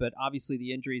guy, but obviously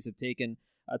the injuries have taken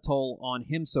a toll on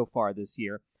him so far this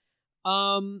year.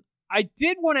 I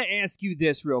did want to ask you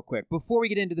this real quick before we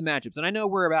get into the matchups. And I know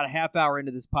we're about a half hour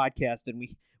into this podcast, and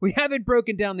we haven't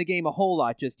broken down the game a whole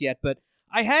lot just yet, but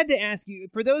I had to ask you,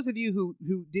 for those of you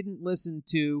who didn't listen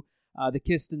to the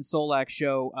Kist and Solak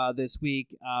show this week,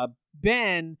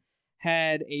 Ben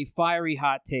had a fiery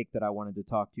hot take that I wanted to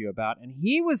talk to you about, and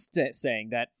he was saying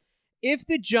that if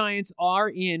the Giants are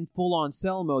in full-on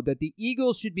sell mode, that the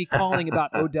Eagles should be calling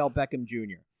about Odell Beckham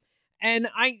Jr. And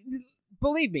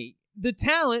believe me, the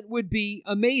talent would be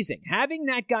amazing. Having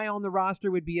that guy on the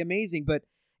roster would be amazing, but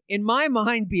in my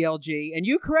mind, BLG, and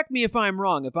you correct me if I'm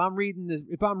wrong, if I'm reading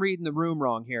the room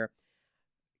wrong here,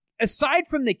 aside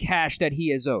from the cash that he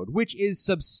is owed, which is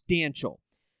substantial,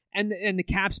 and the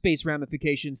cap space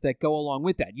ramifications that go along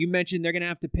with that. You mentioned they're going to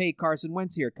have to pay Carson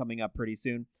Wentz here coming up pretty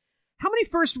soon. How many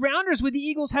 1st-rounders would the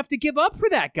Eagles have to give up for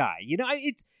that guy?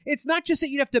 It's not just that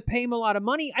you'd have to pay him a lot of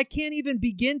money. I can't even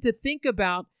begin to think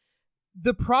about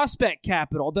the prospect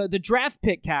capital, the draft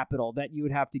pick capital that you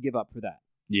would have to give up for that.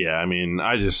 Yeah, I mean,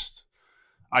 I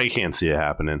can't see it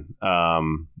happening.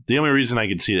 The only reason I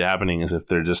could see it happening is if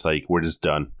they're just like, we're just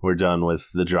done. We're done with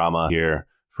the drama here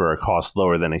for a cost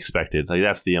lower than expected.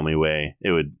 That's the only way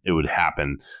it would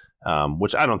happen,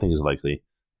 which I don't think is likely.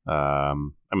 I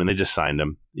mean, they just signed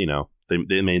him.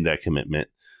 They made that commitment.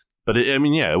 But it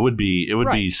would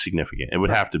be significant. It would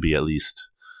have to be at least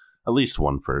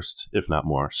 1 first, if not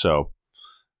more. So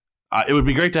it would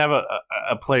be great to have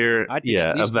a player, of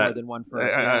that, than 1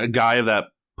 first, a guy of that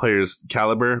player's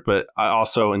caliber. But I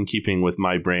also, in keeping with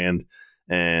my brand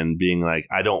and being like,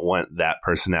 I don't want that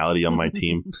personality on my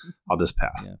team, I'll just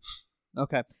pass. Yeah.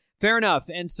 Okay. Fair enough.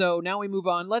 And so now we move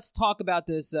on. Let's talk about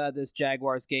this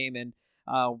Jaguars game. And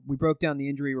we broke down the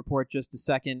injury report just a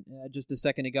second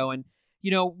ago. And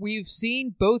we've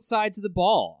seen both sides of the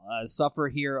ball suffer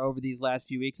here over these last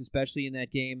few weeks, especially in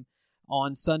that game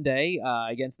on Sunday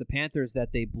against the Panthers that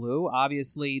they blew.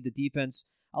 Obviously, the defense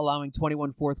allowing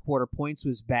 21 fourth-quarter points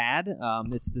was bad.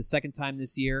 It's the second time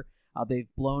this year they've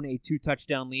blown a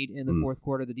 2-touchdown lead in the fourth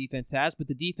quarter, the defense has. But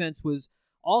the defense was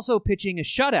also pitching a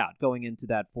shutout going into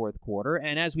that fourth quarter.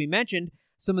 And as we mentioned,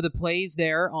 some of the plays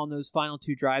there on those final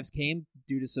 2 drives came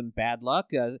due to some bad luck.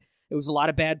 It was a lot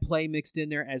of bad play mixed in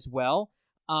there as well.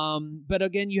 But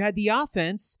again, you had the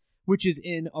offense, which is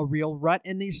in a real rut,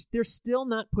 and they're still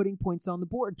not putting points on the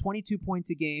board. 22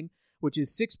 points a game, which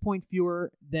is 6 points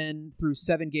fewer than through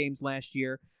 7 games last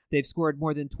year. They've scored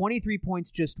more than 23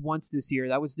 points just once this year.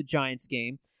 That was the Giants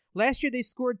game. Last year, they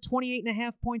scored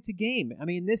 28.5 points a game. I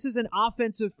mean, this is an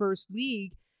offensive-first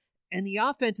league, and the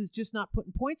offense is just not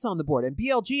putting points on the board. And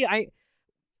BLG,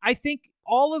 I think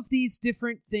all of these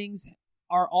different things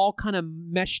are all kind of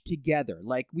meshed together.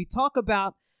 Like, we talk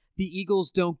about the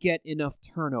Eagles don't get enough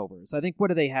turnovers. I think, what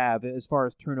do they have as far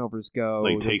as turnovers go?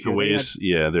 Like takeaways?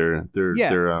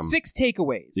 They're 6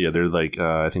 takeaways. Yeah, they're like,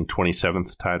 I think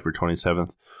 27th, tied for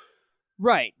 27th.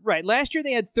 Right. Last year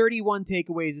they had 31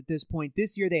 takeaways at this point.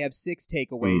 This year they have 6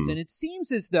 takeaways. And it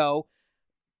seems as though,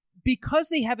 because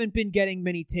they haven't been getting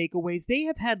many takeaways, they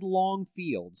have had long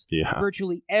fields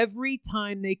virtually every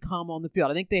time they come on the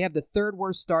field. I think they have the 3rd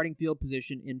worst starting field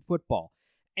position in football.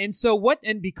 And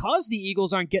because the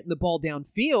Eagles aren't getting the ball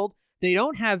downfield, they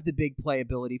don't have the big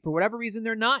playability. For whatever reason,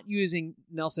 they're not using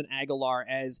Nelson Aguilar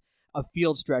as a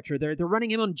field stretcher. They're running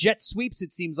him on jet sweeps,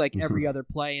 it seems like, every other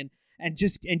play, and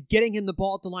getting him the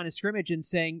ball at the line of scrimmage and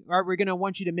saying, all right, we're going to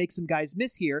want you to make some guys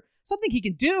miss here. Something he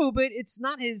can do, but it's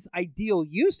not his ideal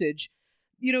usage.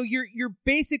 You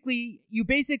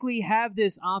basically have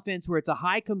this offense where it's a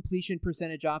high completion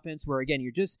percentage offense where, again,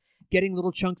 you're just getting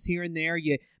little chunks here and there.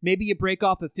 Maybe you break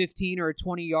off a 15 or a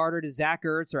 20-yarder to Zach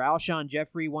Ertz or Alshon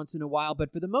Jeffrey once in a while,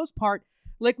 but for the most part,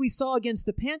 like we saw against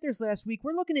the Panthers last week,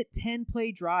 we're looking at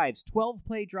 10-play drives,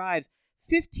 12-play drives,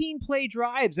 15-play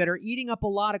drives that are eating up a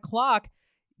lot of clock.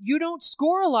 You don't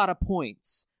score a lot of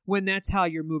points when that's how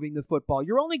you're moving the football.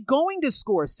 You're only going to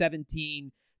score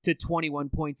 17 to 21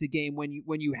 points a game when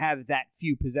you have that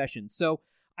few possessions. So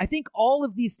I think all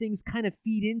of these things kind of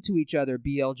feed into each other,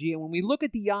 BLG. And when we look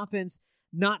at the offense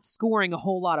not scoring a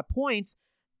whole lot of points,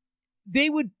 they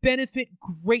would benefit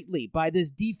greatly by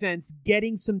this defense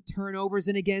getting some turnovers.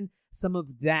 And again, some of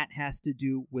that has to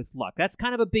do with luck. That's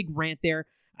kind of a big rant there.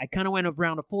 I kind of went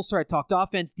around a full circle. I talked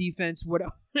offense, defense,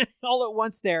 all at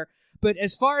once there. But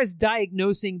as far as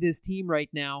diagnosing this team right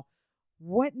now,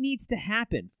 what needs to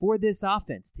happen for this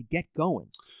offense to get going?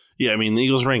 Yeah, I mean, the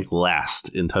Eagles rank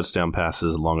last in touchdown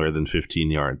passes longer than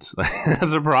 15 yards.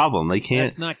 That's a problem. They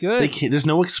can't. That's not good. There's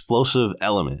no explosive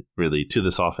element, really, to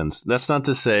this offense. That's not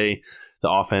to say the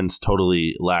offense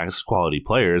totally lacks quality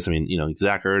players. I mean,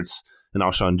 Zach Ertz and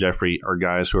Alshon Jeffrey are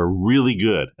guys who are really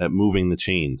good at moving the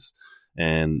chains.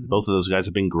 And both of those guys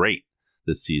have been great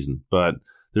this season. But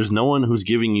there's no one who's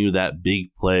giving you that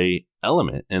big play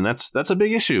element. And that's a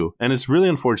big issue. And it's really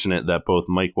unfortunate that both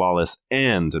Mike Wallace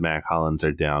and Mack Hollins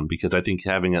are down, because I think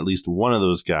having at least one of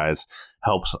those guys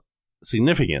helps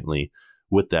significantly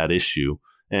with that issue.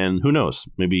 And who knows,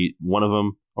 maybe one of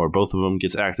them or both of them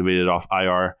gets activated off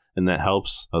IR and that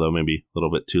helps, although maybe a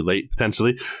little bit too late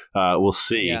potentially. We'll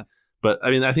see. Yeah. But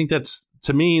I mean, I think that's,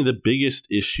 to me, the biggest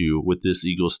issue with this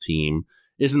Eagles team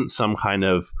isn't some kind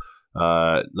of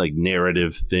like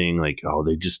narrative thing, like, oh,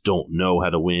 they just don't know how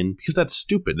to win, because that's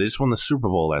stupid. They just won the Super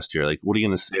Bowl last year. Like, what are you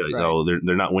going to say? Like, right. Oh,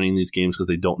 they're not winning these games because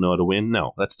they don't know how to win?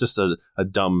 No, that's just a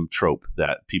dumb trope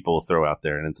that people throw out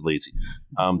there, and it's lazy.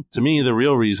 To me, the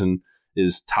real reason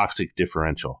is toxic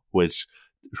differential, which,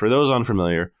 for those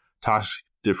unfamiliar, toxic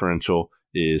differential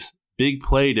is big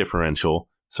play differential.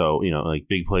 So, like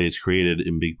big plays created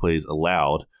and big plays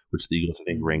allowed, which the Eagles, I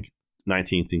think, rank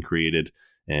 19th in created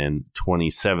and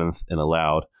 27th in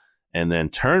allowed. And then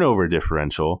turnover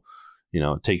differential,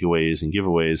 takeaways and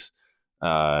giveaways.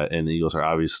 And the Eagles are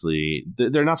obviously,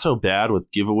 they're not so bad with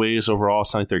giveaways overall.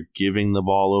 It's not like they're giving the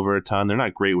ball over a ton. They're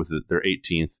not great with it. They're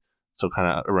 18th, so kind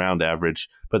of around average.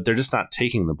 But they're just not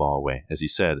taking the ball away, as you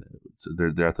said.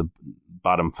 They're at the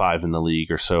bottom 5 in the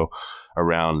league or so,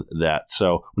 around that.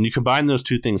 So when you combine those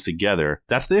two things together,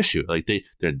 that's the issue. Like they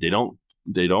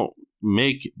don't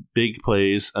make big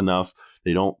plays enough.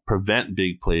 They don't prevent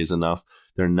big plays enough.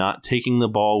 They're not taking the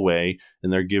ball away,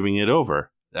 and they're giving it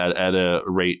over at a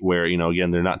rate where,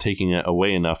 again, they're not taking it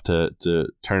away enough to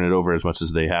turn it over as much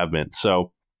as they have been.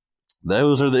 So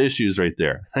Those are the issues right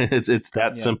there. It's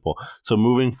that simple. So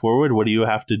moving forward, what do you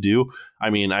have to do? I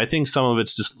mean, I think some of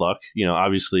it's just luck.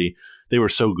 Obviously they were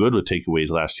so good with takeaways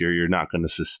last year. You're not going to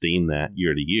sustain that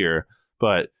year to year.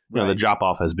 But the drop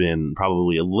off has been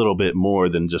probably a little bit more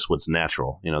than just what's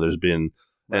natural. There's been,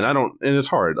 and it's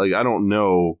hard. Like, I don't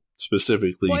know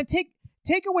specifically. Well,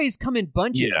 takeaways come in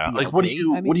bunches. Yeah. Like, what do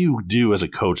you do as a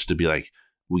coach to be like,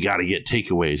 we got to get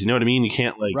takeaways? You know what I mean? You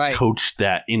can't coach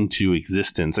that into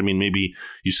existence. I mean, maybe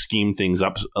you scheme things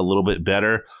up a little bit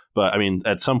better, but I mean,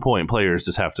 at some point, players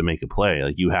just have to make a play.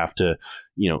 Like, you have to,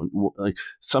 like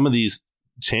some of these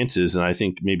chances. And I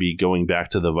think maybe going back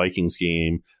to the Vikings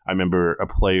game, I remember a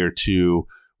play or two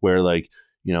where the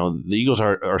Eagles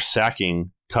are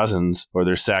sacking Cousins or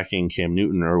they're sacking Cam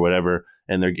Newton or whatever,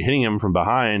 and they're hitting him from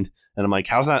behind. And I'm like,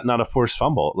 how's that not a forced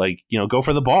fumble? Like, go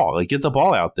for the ball. Like, get the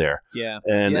ball out there. Yeah.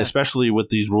 And especially with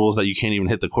these rules that you can't even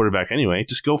hit the quarterback anyway,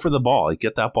 just go for the ball. Like,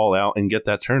 get that ball out and get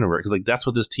that turnover. Because that's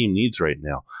what this team needs right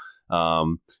now.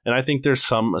 And I think there is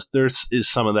some of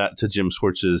that to Jim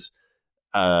Schwartz's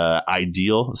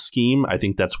ideal scheme. I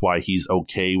think that's why he's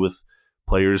okay with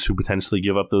players who potentially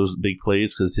give up those big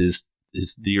plays, because his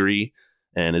theory,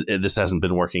 and this hasn't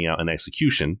been working out in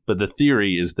execution, but the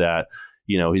theory is that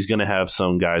he's going to have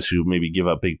some guys who maybe give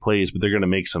up big plays, but they're going to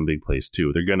make some big plays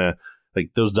too. They're going to,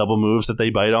 like, those double moves that they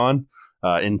bite on.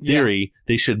 In theory,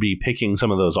 they should be picking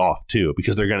some of those off too,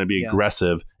 because they're going to be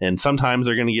aggressive, and sometimes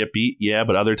they're going to get beat. Yeah,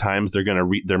 but other times they're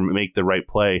going to make the right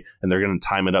play, and they're going to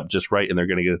time it up just right, and they're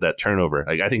going to get that turnover.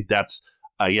 Like, I think that's,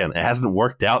 again, it hasn't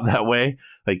worked out that way.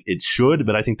 Like, it should,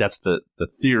 but I think that's the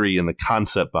theory and the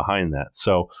concept behind that.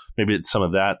 So maybe it's some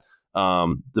of that.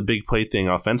 The big play thing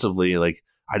offensively, like,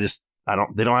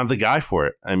 they don't have the guy for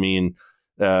it. I mean,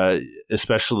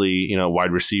 especially,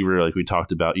 wide receiver, like we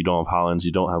talked about, you don't have Hollins,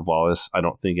 you don't have Wallace. I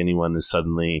don't think anyone is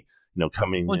suddenly,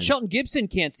 coming. Well, Shelton Gibson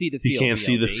can't see the field. He can't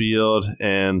see the field.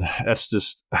 And it's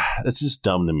just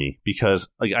dumb to me, because,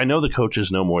 like, I know the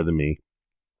coaches know more than me.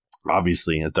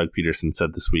 Obviously, as Doug Peterson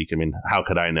said this week, I mean, how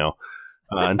could I know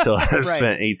until I've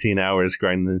spent 18 hours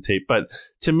grinding the tape? But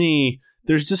to me,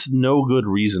 there's just no good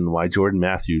reason why Jordan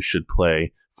Matthews should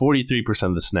play 43%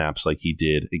 of the snaps like he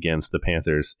did against the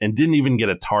Panthers and didn't even get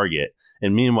a target.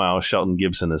 And meanwhile, Shelton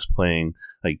Gibson is playing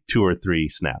like 2 or 3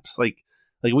 snaps. Like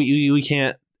we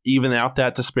can't even out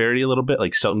that disparity a little bit.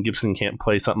 Like, Shelton Gibson can't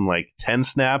play something like 10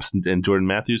 snaps and Jordan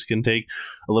Matthews can take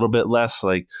a little bit less.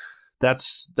 Like,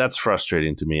 that's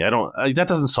frustrating to me. That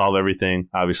doesn't solve everything.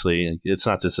 Obviously, it's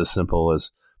not just as simple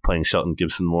as playing Shelton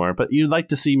Gibson more, but you'd like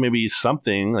to see maybe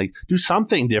something, like, do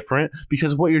something different,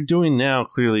 because what you're doing now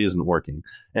clearly isn't working.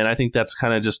 And I think that's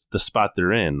kind of just the spot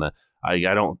they're in. I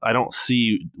don't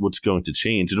see what's going to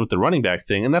change. And with the running back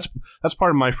thing, and that's part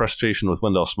of my frustration with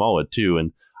Wendell Smallwood too.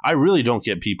 And I really don't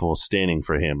get people standing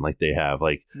for him like they have.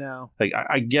 Like, no, like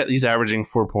I get he's averaging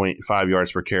 4.5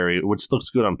 yards per carry, which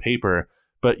looks good on paper,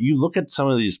 but you look at some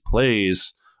of these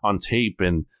plays on tape,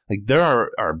 and like, there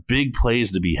are big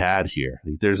plays to be had here.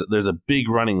 Like, there's a big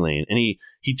running lane, and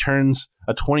he turns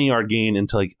a 20-yard gain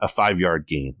into like a 5-yard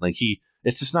gain. Like,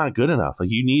 it's just not good enough. Like,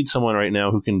 you need someone right now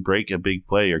who can break a big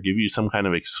play or give you some kind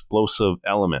of explosive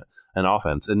element and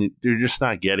offense, and you're just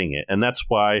not getting it. And that's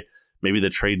why maybe the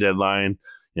trade deadline,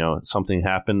 something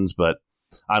happens, but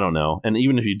I don't know. And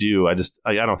even if you do, I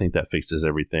don't think that fixes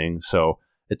everything. So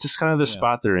it's just kind of the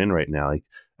spot they're in right now. Like,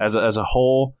 as a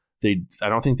whole, I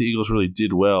don't think the Eagles really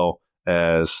did well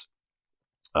as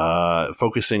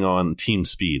focusing on team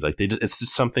speed. Like, it's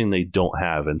just something they don't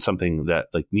have, and something that,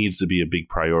 like, needs to be a big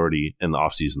priority in the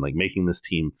offseason, like making this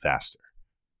team faster.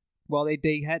 Well,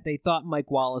 they thought Mike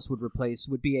Wallace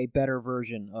would be a better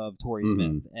version of Torrey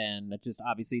Smith, and that just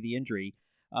obviously the injury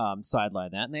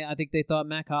sidelined that. And I think they thought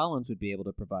Mac Hollins would be able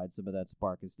to provide some of that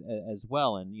spark as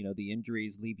well. And the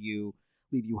injuries leave you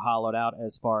hollowed out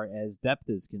as far as depth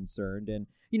is concerned. And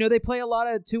they play a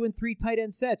lot of 2 and 3 tight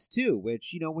end sets too,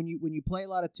 which when you play a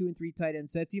lot of 2 and 3 tight end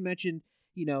sets, you mentioned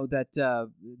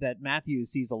that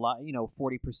Matthews sees a lot,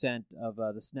 40% of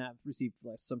the snap, received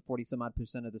some 40 some odd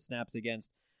percent of the snaps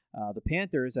against the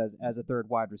Panthers as a third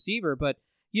wide receiver. But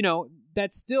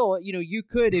that's still, you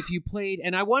could, if you played,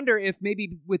 and I wonder if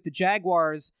maybe with the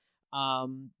Jaguars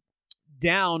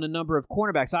down a number of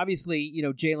cornerbacks, obviously,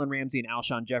 Jalen Ramsey and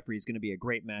Alshon Jeffrey is going to be a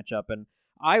great matchup. And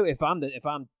if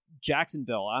I'm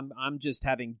Jacksonville, I'm just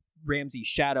having Ramsey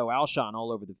shadow Alshon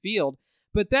all over the field.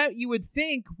 But that, you would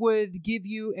think, would give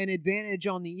you an advantage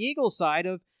on the Eagles side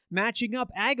of matching up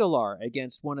Aguilar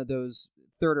against one of those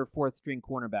 3rd or 4th string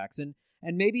cornerbacks.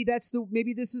 And maybe this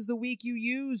is the week you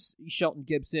use Shelton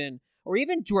Gibson or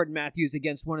even Jordan Matthews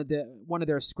against one of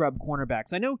their scrub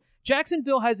cornerbacks. I know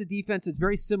Jacksonville has a defense that's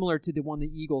very similar to the one the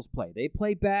Eagles play. They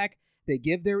play back. They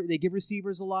give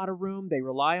receivers a lot of room. They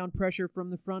rely on pressure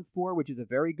from the front four, which is a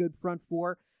very good front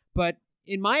four. But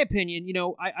in my opinion,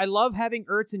 I love having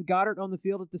Ertz and Goddard on the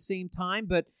field at the same time,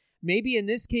 but maybe in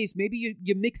this case, maybe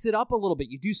you mix it up a little bit.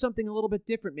 You do something a little bit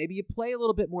different. Maybe you play a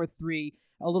little bit more 3,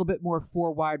 a little bit more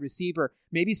 4 wide receiver.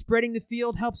 Maybe spreading the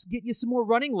field helps get you some more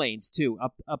running lanes too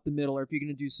up the middle, or if you're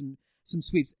going to do some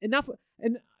sweeps. Enough.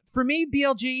 And for me,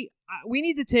 BLG, we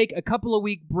need to take a couple of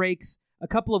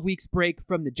weeks break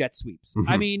from the jet sweeps. Mm-hmm.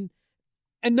 I mean,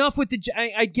 enough with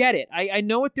I get it. I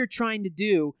know what they're trying to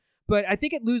do, but I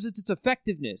think it loses its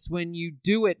effectiveness when you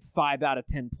do it 5 out of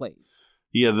 10 plays.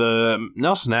 Yeah, the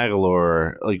Nelson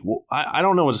Aguilar, I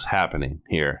don't know what's happening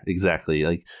here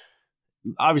exactly.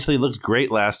 Obviously, he looked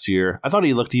great last year. I thought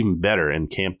he looked even better in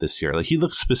camp this year. He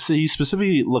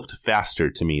specifically looked faster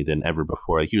to me than ever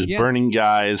before. He was burning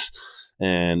guys,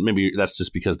 and maybe that's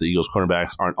just because the Eagles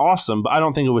cornerbacks aren't awesome, but I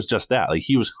don't think it was just that.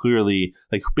 He was clearly,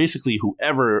 basically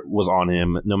whoever was on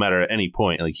him, no matter at any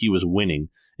point, he was winning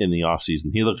in the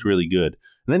offseason. He looked really good.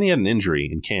 And then he had an injury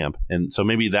in camp, and so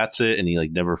maybe that's it, and he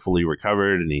never fully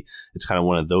recovered, and it's kind of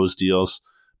one of those deals.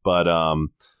 But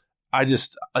I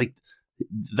just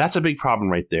that's a big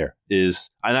problem right there. And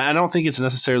I don't think it's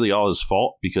necessarily all his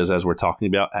fault, because as we're talking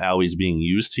about how he's being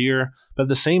used here, but at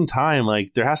the same time,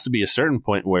 there has to be a certain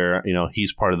point where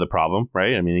he's part of the problem,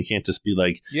 right? I mean, he can't just be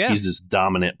he's this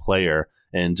dominant player,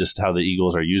 and just how the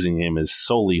Eagles are using him is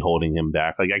solely holding him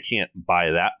back. I can't buy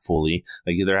that fully.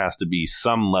 There has to be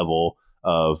some level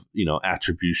of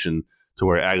attribution to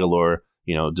where Aguilar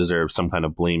deserves some kind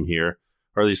of blame here,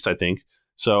 or at least I think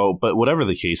so. But whatever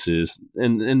the case is,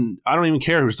 and I don't even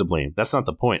care who's to blame. That's not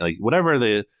the point.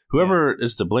 Whoever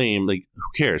is to blame, who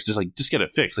cares? Just get it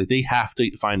fixed. They have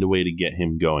to find a way to get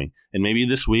him going, and maybe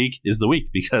this week is the week,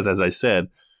 because as I said,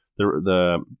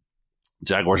 the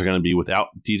Jaguars are going to be without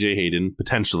DJ Hayden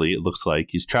potentially. It looks like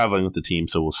he's traveling with the team,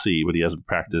 so we'll see. But he hasn't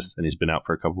practiced, and he's been out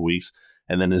for a couple of weeks.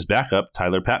 And then his backup,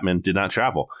 Tyler Patman, did not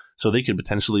travel. So they could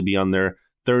potentially be on their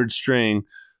third string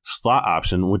slot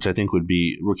option, which I think would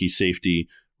be rookie safety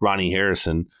Ronnie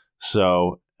Harrison.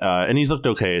 So, and he's looked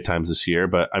okay at times this year,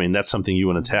 but I mean, that's something you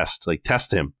want to test.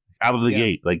 Test him out of the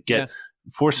gate.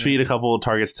 Force feed a couple of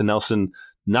targets to Nelson,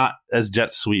 not as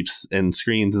jet sweeps and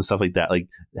screens and stuff like that.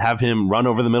 Have him run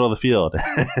over the middle of the field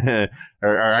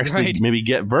or actually maybe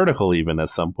get vertical even at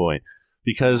some point.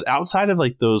 Because outside of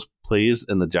those plays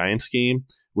in the Giants game,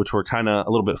 which were kind of a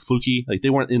little bit fluky,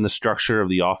 they weren't in the structure of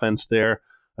the offense there.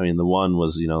 I mean, the one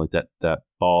was, that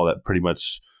ball that pretty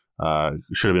much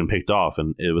should have been picked off,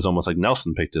 and it was almost like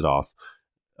Nelson picked it off.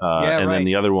 Then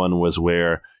the other one was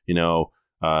where, it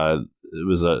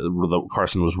was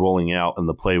Carson was rolling out, and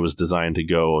the play was designed to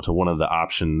go to one of the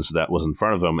options that was in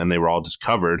front of him, and they were all just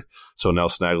covered. So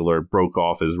Nelson Aguilar broke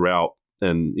off his route,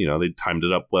 and, they timed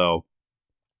it up well.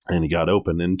 And he got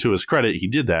open. And to his credit, he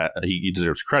did that. He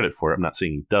deserves credit for it. I'm not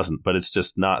saying he doesn't, but it's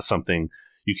just not something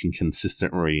you can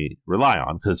consistently rely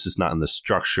on, because it's just not in the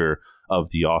structure of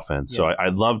the offense. Yeah. So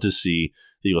I'd love to see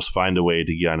the Eagles find a way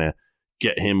to kind of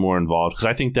get him more involved, because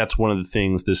I think that's one of the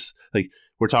things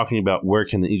we're talking about, where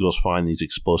can the Eagles find these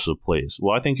explosive plays?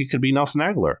 Well, I think it could be Nelson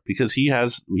Aguilar, because he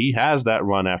has that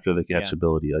run after the catch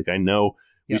ability. I know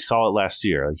we saw it last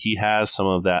year. He has some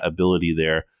of that ability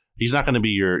there. He's not going to be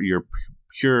your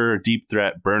pure deep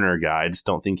threat burner guy. I just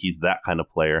don't think he's that kind of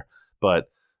player. But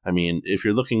I mean, if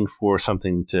you're looking for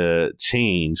something to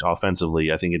change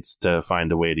offensively, I think it's to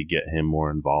find a way to get him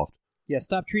more involved. Yeah,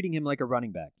 stop treating him like a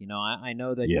running back. I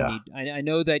know that I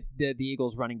know that the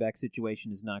Eagles running back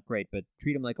situation is not great, but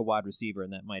treat him like a wide receiver,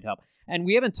 and that might help. And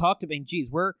we haven't talked about,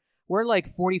 we're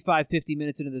 45, 50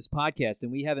 minutes into this podcast,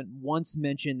 and we haven't once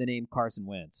mentioned the name Carson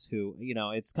Wentz, who,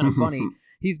 it's kind of funny.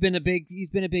 He's been a big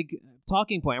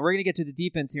talking point. We're going to get to the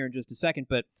defense here in just a second,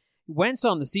 but Wentz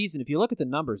on the season, if you look at the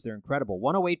numbers, they're incredible.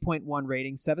 108.1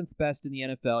 rating, 7th best in the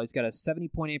NFL. He's got a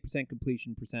 70.8%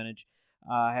 completion percentage,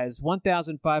 has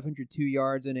 1,502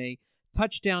 yards and a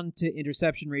touchdown to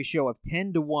interception ratio of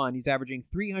 10-1. He's averaging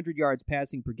 300 yards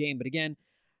passing per game. But again,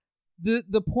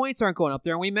 the points aren't going up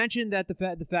there. And we mentioned that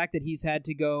the fact that he's had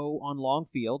to go on long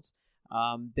fields.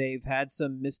 They've had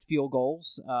some missed field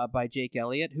goals by Jake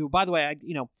Elliott, who, by the way,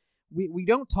 we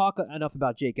don't talk enough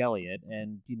about Jake Elliott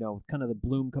and, kind of the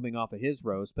bloom coming off of his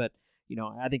rose. But,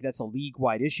 I think that's a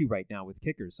league-wide issue right now with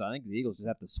kickers. So I think the Eagles just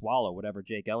have to swallow whatever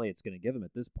Jake Elliott's going to give him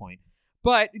at this point.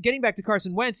 But getting back to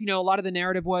Carson Wentz, a lot of the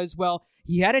narrative was, well,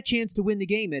 he had a chance to win the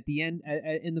game at the end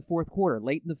in the fourth quarter,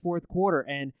 late in the fourth quarter,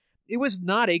 and it was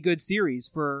not a good series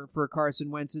for Carson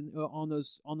Wentz on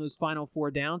those final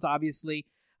 4 downs. Obviously,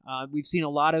 we've seen a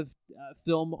lot of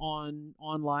film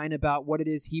online about what it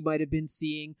is he might have been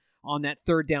seeing on that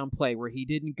third down play where he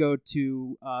didn't go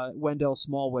to Wendell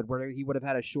Smallwood, where he would have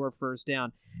had a short first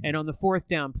down. And on the fourth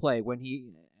down play, when he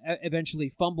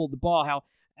eventually fumbled the ball, how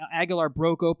Aguilar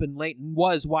broke open late and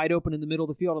was wide open in the middle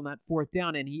of the field on that fourth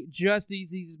down, and he just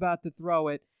as he's about to throw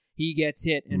it, he gets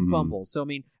hit and fumbles. So, I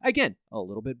mean, again, a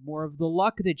little bit more of the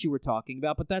luck that you were talking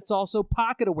about, but that's also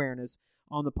pocket awareness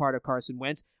on the part of Carson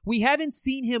Wentz. We haven't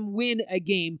seen him win a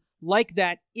game like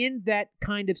that in that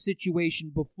kind of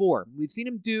situation before. We've seen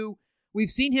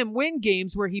him win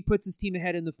games where he puts his team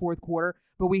ahead in the fourth quarter,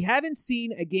 but we haven't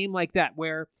seen a game like that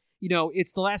where,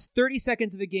 it's the last 30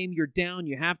 seconds of a game, you're down,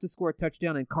 you have to score a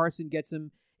touchdown, and Carson gets him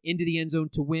into the end zone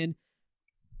to win.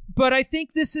 But I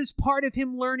think this is part of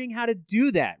him learning how to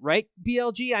do that, right,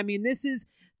 BLG? I mean,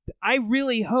 I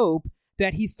really hope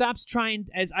that he stops trying,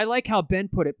 as I like how Ben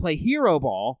put it, play hero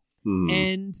ball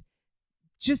and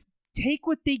just take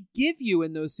what they give you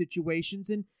in those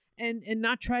situations and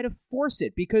not try to force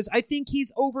it, because I think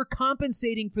he's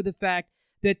overcompensating for the fact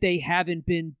that they haven't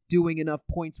been doing enough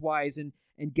points-wise and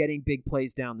getting big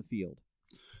plays down the field.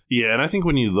 Yeah, and I think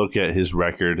when you look at his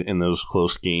record in those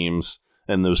close games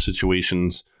and those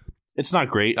situations, it's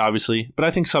not great, obviously, but I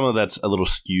think some of that's a little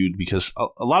skewed because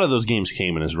a lot of those games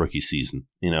came in his rookie season,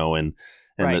 and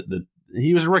right.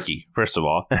 He was a rookie, first of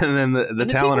all, and then the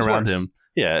talent around him.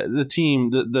 Yeah, the team,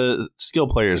 the skill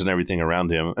players and everything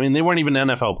around him. I mean, they weren't even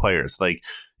NFL players. Like,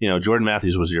 Jordan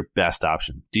Matthews was your best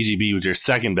option. DGB was your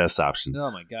second best option. Oh,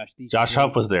 my gosh. Josh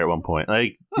Huff was there at one point.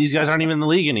 Like, these guys aren't even in the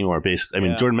league anymore, basically. I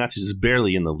mean, Jordan Matthews is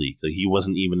barely in the league. Like, he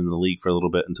wasn't even in the league for a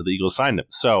little bit until the Eagles signed him.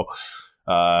 So,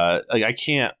 I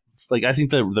can't. Like, I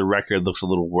think the record looks a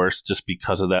little worse just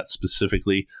because of that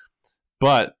specifically.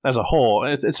 But as a whole,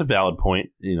 it's a valid point,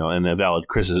 and a valid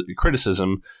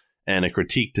criticism and a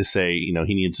critique to say,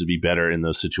 he needs to be better in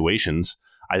those situations.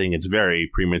 I think it's very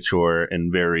premature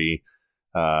and very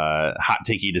hot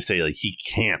takey to say like he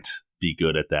can't be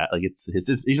good at that. Like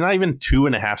he's not even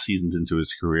 2.5 seasons into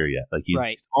his career yet. Like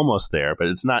he's almost there, but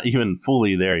it's not even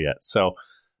fully there yet. So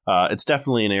it's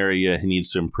definitely an area he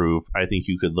needs to improve. I think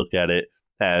you could look at it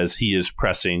as he is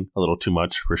pressing a little too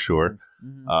much for sure.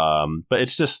 Mm-hmm. But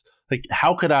it's just like,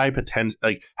 how could I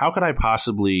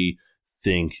possibly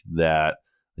think that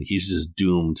like he's just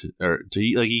doomed or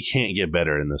he can't get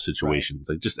better in those situations?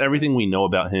 Right. Like just everything we know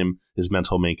about him, his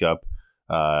mental makeup,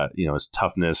 his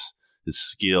toughness, his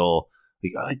skill,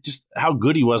 like just how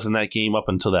good he was in that game up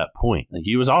until that point. Like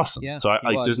he was awesome. Yeah, so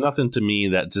there's nothing to me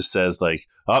that just says like,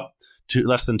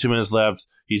 less than 2 minutes left,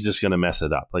 he's just going to mess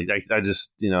it up. Like I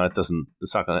just,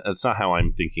 it's not how I'm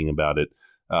thinking about it.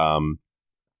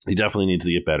 He definitely needs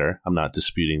to get better. I'm not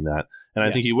disputing that. And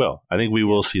I think he will. I think we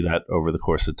will see that over the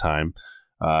course of time.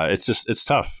 It's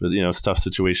tough. It's a tough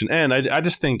situation. And I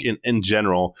just think in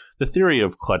general, the theory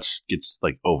of clutch gets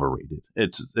like overrated.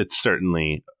 It's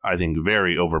certainly, I think,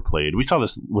 very overplayed. We saw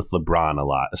this with LeBron a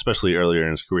lot, especially earlier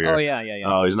in his career. Oh, yeah.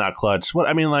 Oh, he's not clutch. What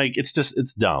I mean, like,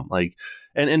 it's dumb. Like,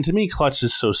 and to me, clutch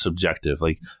is so subjective.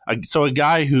 Like, so a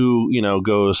guy who,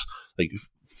 goes like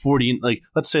 40, like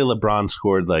let's say LeBron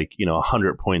scored like,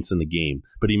 100 points in the game,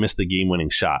 but he missed the game-winning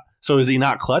shot. So is he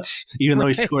not clutch, even though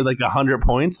he scored like 100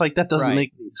 points? Like that doesn't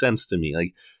make any sense to me.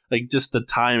 Like just the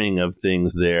timing of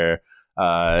things there,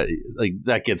 like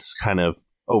that gets kind of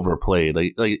overplayed.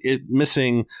 Like it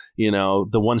missing, the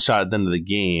one shot at the end of the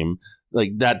game,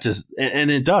 like that just,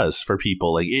 and it does for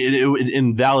people. Like it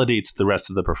invalidates the rest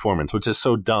of the performance, which is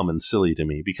so dumb and silly to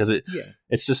me because it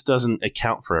just doesn't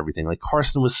account for everything. Like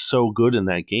Carson was so good in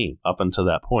that game up until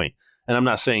that point. And I'm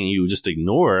not saying you just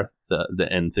ignore the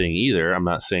end thing either. I'm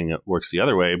not saying it works the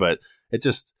other way, but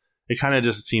it kind of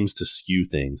just seems to skew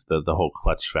things, the whole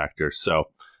clutch factor. So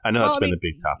I know that's been a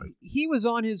big topic. He was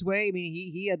on his way. I mean,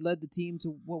 he had led the team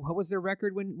to what was their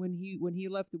record when he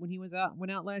went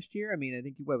out last year? I mean, I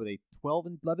think what were they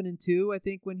 11-2? I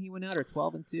think when he went out, or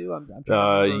 12-2. I'm trying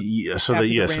to so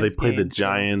they played the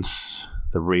Giants,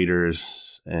 the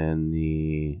Raiders, and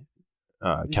the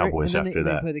Cowboys after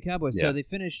that. They played the Cowboys, so they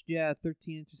finished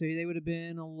 13-2. So they would have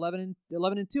been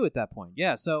 11-2 at that point.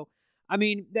 Yeah, so. I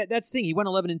mean, that's the thing. He went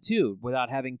 11-2 without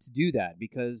having to do that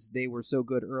because they were so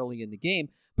good early in the game.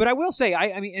 But I will say,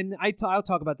 I'll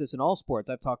talk about this in all sports.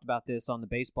 I've talked about this on the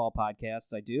baseball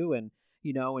podcasts. I do, and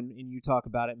you talk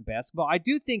about it in basketball. I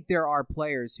do think there are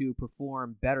players who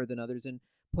perform better than others, and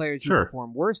players who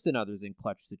perform worse than others in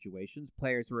clutch situations.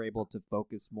 Players who are able to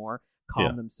focus more,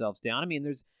 calm themselves down. I mean,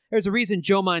 there's a reason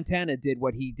Joe Montana did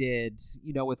what he did,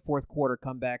 with fourth quarter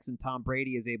comebacks, and Tom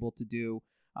Brady is able to do.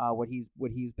 What he's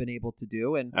been able to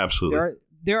do, and absolutely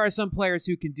there are some players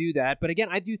who can do that. But again,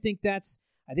 I think that's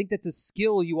a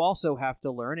skill you also have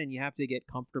to learn, and you have to get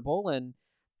comfortable. And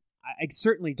I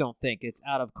certainly don't think it's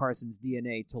out of Carson's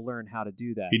DNA to learn how to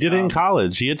do that. He did it in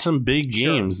college. He had some big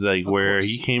games, Sure, where course.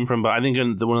 he came from. I think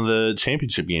in one of the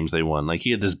championship games they won,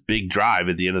 he had this big drive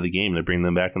at the end of the game to bring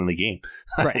them back into the game.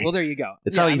 Right. Well, there you go.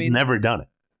 It's not he's never done it.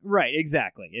 Right.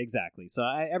 Exactly. So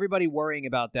everybody worrying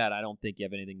about that, I don't think you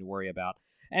have anything to worry about.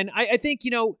 And I think,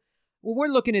 when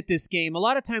we're looking at this game, a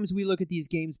lot of times we look at these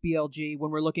games, BLG, when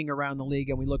we're looking around the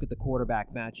league and we look at the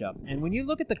quarterback matchup. And when you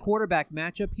look at the quarterback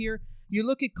matchup here, you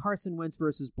look at Carson Wentz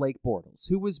versus Blake Bortles,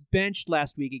 who was benched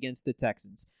last week against the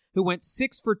Texans, who went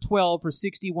 6 for 12 for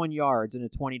 61 yards in a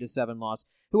 20-7 loss,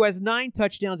 who has 9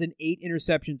 touchdowns and 8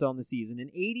 interceptions on the season, an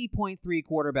 80.3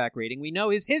 quarterback rating. We know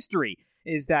his history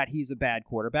is that he's a bad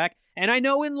quarterback. And I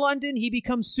know in London he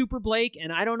becomes Super Blake,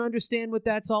 and I don't understand what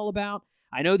that's all about.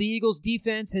 I know the Eagles'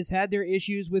 defense has had their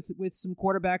issues with some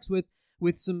quarterbacks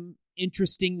with some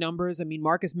interesting numbers. I mean,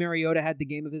 Marcus Mariota had the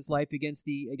game of his life against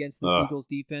the Eagles'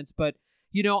 defense. But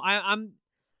when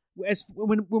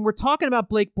we're talking about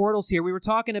Blake Bortles here, we were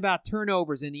talking about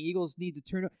turnovers, and the Eagles need to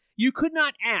turn. You could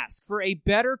not ask for a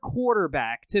better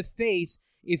quarterback to face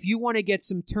if you want to get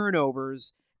some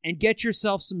turnovers and get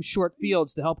yourself some short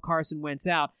fields to help Carson Wentz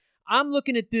out. I'm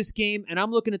looking at this game, and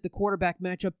I'm looking at the quarterback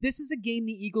matchup. This is a game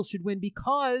the Eagles should win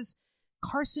because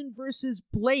Carson versus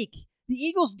Blake. The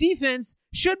Eagles' defense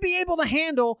should be able to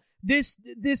handle this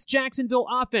Jacksonville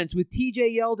offense with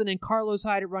TJ Yeldon and Carlos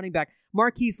Hyde at running back,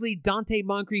 Marquise Lee, Dante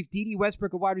Moncrief, Dede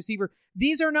Westbrook, a wide receiver.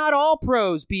 These are not all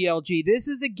pros, BLG. This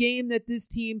is a game that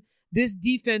this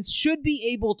defense should be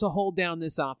able to hold down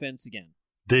this offense again.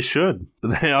 They should,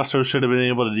 but they also should have been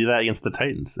able to do that against the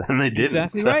Titans, and they didn't.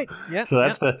 Exactly right. Yeah. So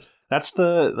that's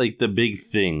the big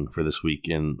thing for this week,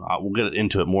 and we'll get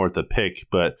into it more at the pick.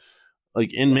 But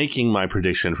in making my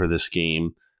prediction for this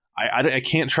game, I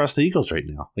can't trust the Eagles right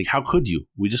now. How could you?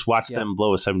 We just watched them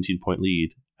blow a 17-point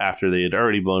lead after they had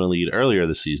already blown a lead earlier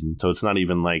this season. So it's not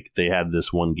even like they had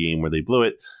this one game where they blew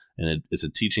it, and it's a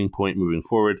teaching point moving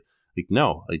forward.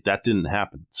 That didn't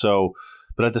happen. So.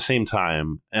 But at the same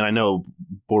time, and I know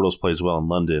Bortles plays well in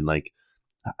London,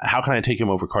 how can I take him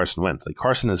over Carson Wentz?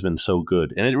 Carson has been so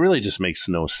good, and it really just makes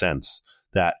no sense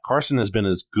that Carson has been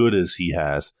as good as he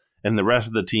has, and the rest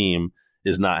of the team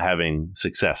is not having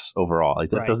success overall.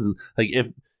 That right. Doesn't if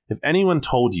anyone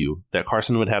told you that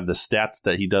Carson would have the stats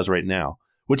that he does right now,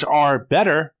 which are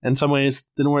better in some ways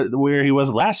than where he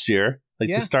was last year,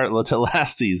 the start to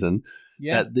last season,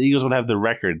 that the Eagles would have the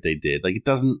record they did. It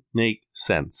doesn't make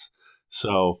sense.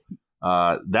 So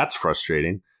that's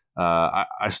frustrating.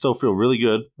 I still feel really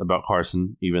good about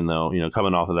Carson, even though,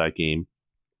 coming off of that game.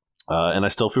 And I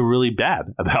still feel really bad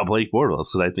about Blake Bortles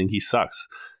because I think he sucks.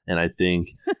 And I think,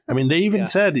 they even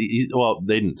said, they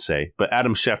didn't say, but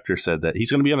Adam Schefter said that he's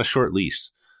going to be on a short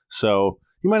leash. So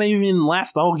he might not even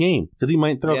last the whole game because he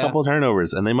might throw a couple of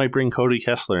turnovers and they might bring Cody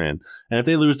Kessler in. And if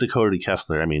they lose to Cody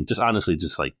Kessler, just honestly,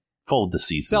 fold the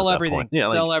season. Sell everything.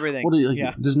 Sell everything.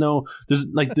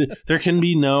 There can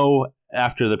be no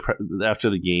after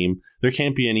the game. There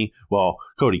can't be any. Well,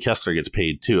 Cody Kessler gets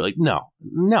paid too. No.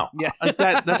 Yeah.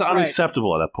 That's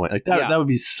unacceptable at that point. That would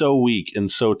be so weak and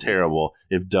so terrible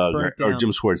if Doug or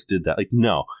Jim Schwartz did that.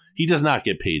 No, he does not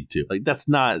get paid too. That's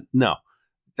not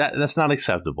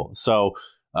acceptable. So,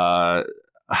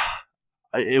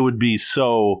 it would be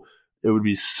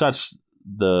such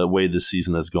the way this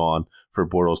season has gone for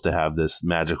Bortles to have this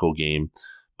magical game.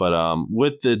 But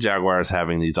with the Jaguars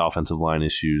having these offensive line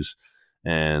issues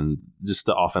and just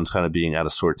the offense kind of being out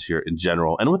of sorts here in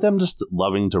general, and with them just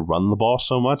loving to run the ball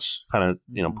so much, kind of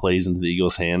plays into the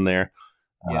Eagles' hand there.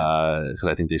 Because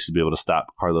I think they should be able to stop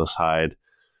Carlos Hyde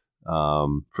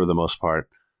for the most part.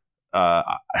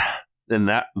 In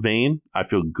that vein, I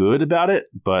feel good about it,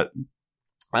 but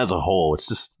as a whole, it's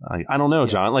just I don't know,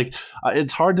 John.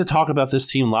 It's hard to talk about this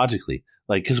team logically,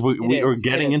 because we're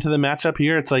getting into the matchup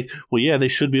here. It's they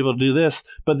should be able to do this,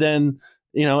 but then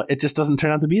it just doesn't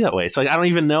turn out to be that way. So I don't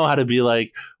even know how to be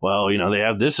they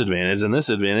have this advantage and this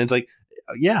advantage.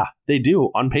 They do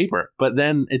on paper, but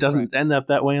then it doesn't end up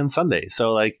that way on Sunday.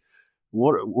 So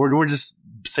we're just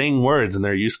saying words and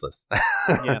they're useless.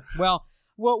 Yeah. Well,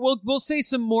 we'll say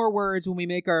some more words when we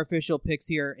make our official picks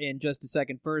here in just a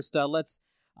second. First, let's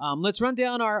run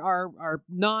down our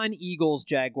non-Eagles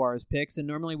Jaguars picks, and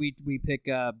normally we pick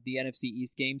the NFC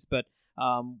East games, but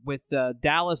with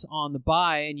Dallas on the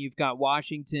bye, and you've got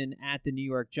Washington at the New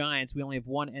York Giants, we only have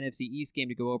one NFC East game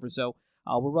to go over, so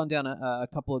we'll run down a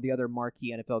couple of the other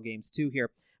marquee NFL games too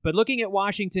here. But looking at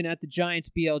Washington at the Giants,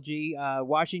 BLG,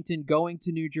 Washington going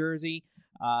to New Jersey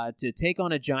to take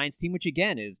on a Giants team, which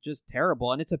again is just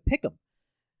terrible, and it's a pick'em.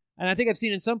 And I think I've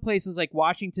seen in some places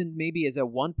Washington maybe is a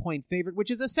 1-point favorite,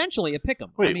 which is essentially a pick'em.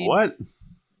 Wait, what?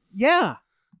 Yeah.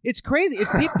 It's crazy.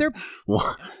 They're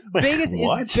Vegas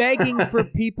What? is begging for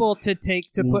people to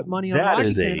put money on That is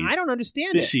Washington. And a I don't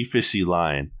understand it. fishy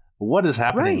line. What is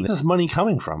happening? Right. This is money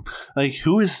coming from. Like,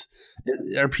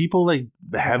 are people like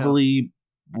heavily?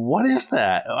 What is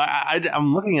that?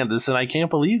 I'm looking at this and I can't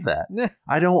believe that.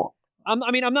 I don't. I'm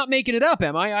not making it up,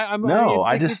 am I? I'm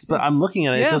looking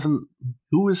at it. Yeah. It doesn't.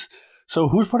 Who's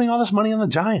putting all this money on the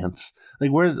Giants?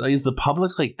 Like, where is the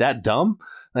public like that dumb?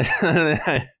 Like,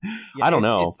 I don't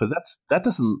know, but that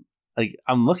doesn't, like,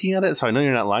 I'm looking at it, so I know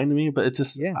you're not lying to me, but it's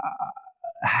just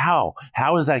how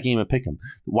is that game a pick'em?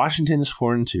 Washington is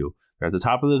 4-2. They're at the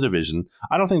top of the division.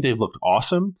 I don't think they've looked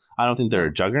awesome. I don't think they're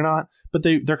a juggernaut, but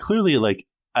they're clearly like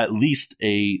at least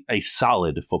a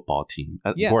solid football team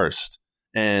at worst.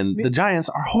 And the Giants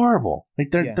are horrible.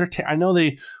 Like they're I know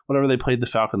they played the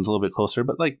Falcons a little bit closer,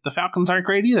 but like the Falcons aren't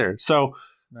great either. So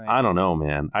I don't know,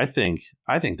 man. I think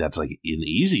that's like an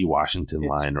easy Washington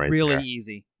line right there.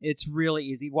 It's really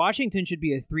easy. Washington should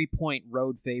be a 3-point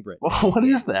road favorite. What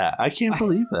is that? I can't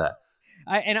believe that.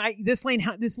 This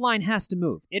line has to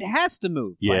move. It has to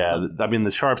move. Yeah, I mean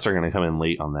the sharps are going to come in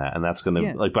late on that, and that's going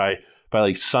to like by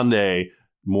like Sunday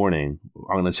morning.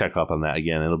 I'm going to check up on that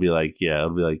again. It'll be like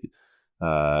like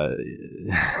well,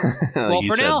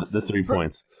 you said, the 3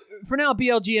 points. For now,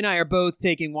 BLG and I are both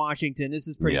taking Washington. This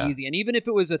is pretty easy. And even if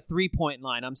it was a 3-point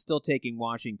line, I'm still taking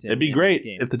Washington. It'd be great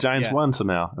if the Giants won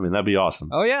somehow. I mean, that'd be awesome.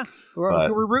 Oh, yeah.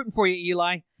 We're rooting for you,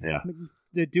 Eli. Yeah.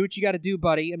 Do what you got to do,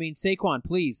 buddy. I mean, Saquon,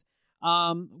 please.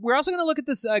 We're also going to look at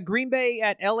this Green Bay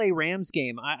at LA Rams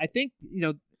game. I think,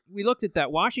 we looked at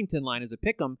that Washington line as a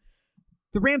pick'em.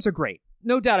 The Rams are great.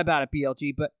 No doubt about it,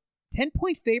 BLG. But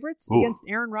 10-point favorites against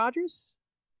Aaron Rodgers?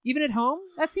 Even at home?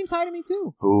 That seems high to me,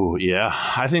 too. Oh, yeah.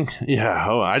 I think,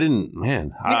 I didn't,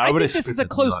 man. I think this is a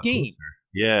close game.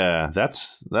 Yeah,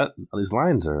 these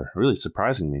lines are really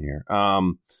surprising me here.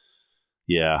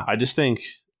 I just think,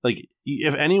 like,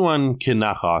 if anyone can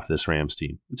knock off this Rams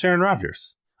team, it's Aaron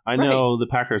Rodgers. I know the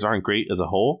Packers aren't great as a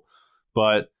whole,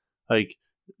 but, like,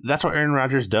 that's what Aaron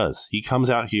Rodgers does. He comes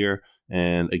out here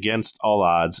and against all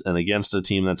odds and against a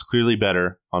team that's clearly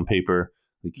better on paper,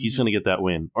 like he's going to get that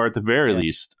win. Or at the very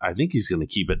least, I think he's going to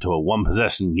keep it to a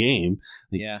one-possession game.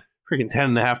 Like, freaking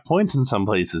 10.5 points in some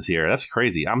places here. That's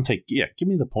crazy. Give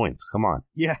me the points. Come on.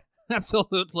 Yeah,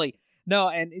 absolutely. No,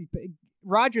 and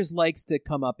Rodgers likes to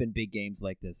come up in big games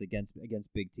like this against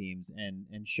big teams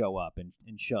and show up and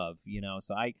shove,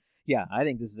 So I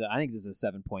think this is a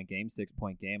 7-point game,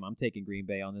 6-point game. I'm taking Green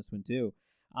Bay on this one too.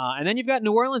 And then you've got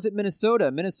New Orleans at Minnesota.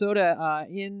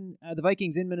 The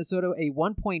Vikings in Minnesota, a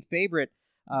 1-point favorite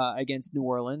against New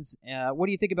Orleans. What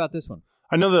do you think about this one?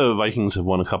 I know the Vikings have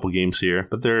won a couple games here,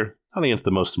 but they're not against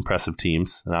the most impressive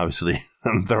teams. And obviously,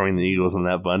 I'm throwing the Eagles in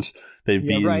that bunch. They've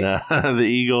beaten the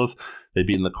Eagles. They've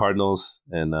beaten the Cardinals,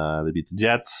 and they beat the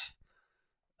Jets.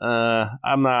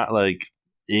 I'm not like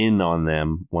in on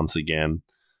them once again.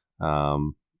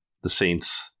 The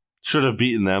Saints should have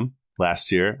beaten them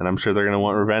last year, and I'm sure they're going to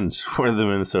want revenge for the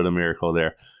Minnesota Miracle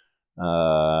there.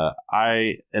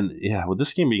 With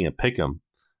this game being a pick'em,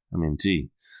 I mean,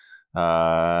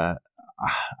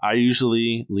 I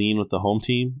usually lean with the home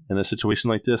team in a situation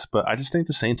like this, but I just think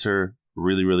the Saints are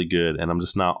really, really good, and I'm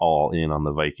just not all in on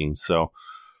the Vikings. So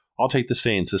I'll take the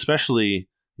Saints, especially,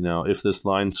 if this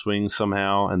line swings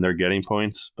somehow and they're getting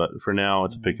points. But for now,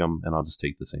 it's a pick'em, and I'll just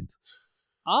take the Saints.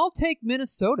 I'll take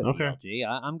Minnesota. Okay. BLG.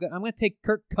 I'm going to take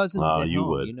Kirk Cousins at you home.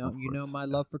 Would. You know my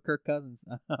love for Kirk Cousins.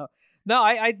 No,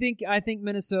 I think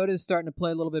Minnesota is starting to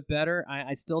play a little bit better.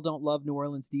 I still don't love New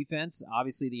Orleans' defense.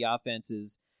 Obviously, the offense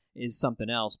is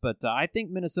something else, but I think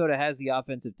Minnesota has the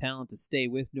offensive talent to stay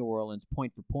with New Orleans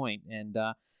point for point. And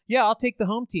I'll take the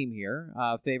home team here,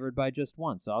 favored by just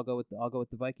one. So I'll go with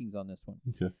the Vikings on this one.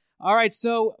 Okay. All right,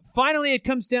 so finally it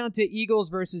comes down to Eagles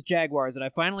versus Jaguars, and I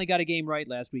finally got a game right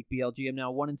last week, BLG. I'm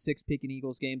now 1-6 picking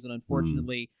Eagles games, and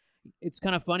unfortunately, it's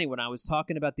kind of funny when I was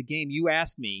talking about the game, you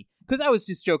asked me, because I was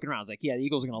just joking around. I was like, yeah, the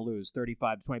Eagles are going to lose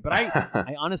 35-20, but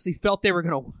I honestly felt they were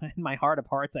going to, in my heart of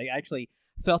hearts, I actually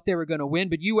felt they were going to win,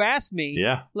 but you asked me,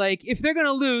 like, if they're going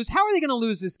to lose, how are they going to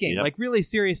lose this game? Yep. Like, really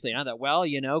seriously. And I thought, well,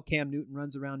 Cam Newton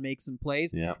runs around, makes some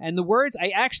plays. Yep. And I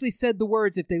actually said the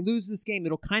words, if they lose this game,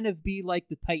 it'll kind of be like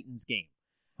the Titans game,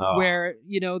 where,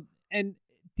 and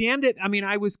damned it, I mean,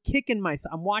 I was kicking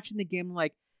myself. I'm watching the game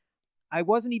like, I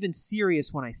wasn't even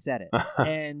serious when I said it.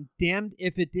 And damned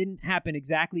if it didn't happen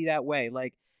exactly that way.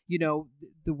 Like, the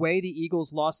way the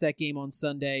Eagles lost that game on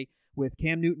Sunday, with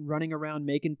Cam Newton running around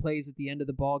making plays at the end of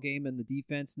the ball game and the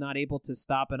defense not able to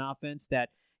stop an offense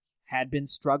that had been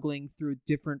struggling through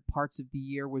different parts of the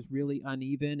year, was really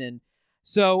uneven. And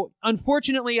so,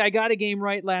 unfortunately, I got a game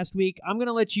right last week. I'm going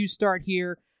to let you start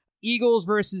here. Eagles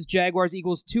versus Jaguars.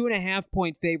 Eagles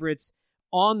 2.5-point favorites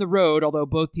on the road, although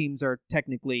both teams are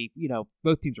technically,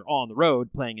 both teams are on the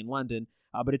road playing in London,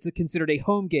 but it's considered a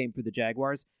home game for the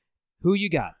Jaguars. Who you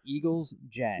got? Eagles,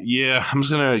 Jags. Yeah, I'm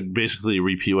just going to basically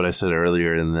repeat what I said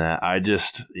earlier in that I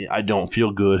don't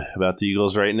feel good about the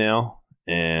Eagles right now,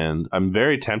 and I'm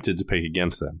very tempted to pick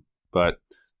against them, but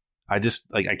I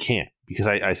can't, because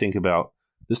I think about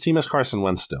this team has Carson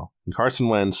Wentz still, and Carson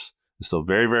Wentz is still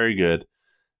very, very good.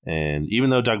 And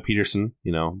even though Doug Peterson,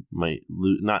 might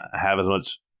not have as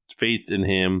much faith in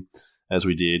him as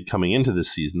we did coming into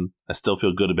this season, I still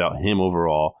feel good about him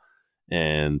overall.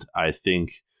 And I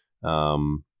think,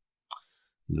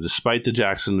 despite the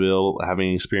Jacksonville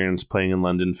having experience playing in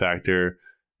London factor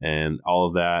and all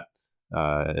of that,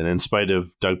 and in spite of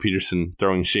Doug Peterson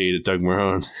throwing shade at Doug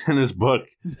Marrone in his book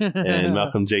and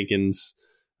Malcolm Jenkins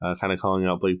kind of calling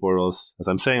out Blake Bortles, as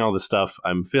I'm saying all this stuff,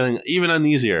 I'm feeling even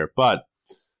uneasier. But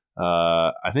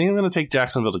I think I'm going to take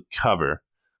Jacksonville to cover.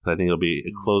 I think it'll be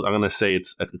close. I'm going to say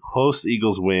it's a close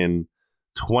Eagles win,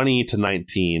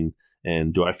 20-19.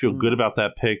 And do I feel good about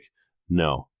that pick?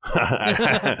 No,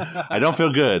 I don't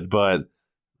feel good, but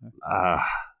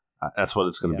that's what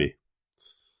it's going to be.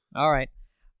 All right,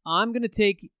 I'm going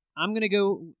to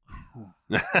go.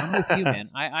 I'm with you,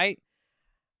 man. I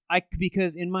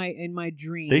because in my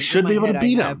dream they should be able to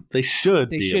beat them. They should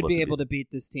be able to beat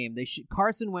this team.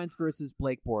 Carson Wentz versus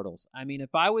Blake Bortles. I mean,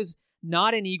 if I was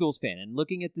not an Eagles fan and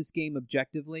looking at this game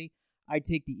objectively, I'd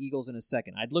take the Eagles in a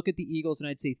second. I'd look at the Eagles and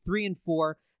I'd say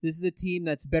 3-4. This is a team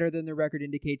that's better than their record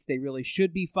indicates. They really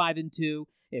should be 5-2,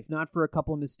 if not for a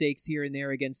couple of mistakes here and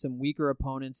there against some weaker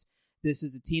opponents. This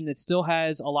is a team that still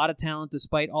has a lot of talent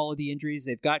despite all of the injuries.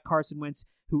 They've got Carson Wentz,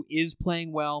 who is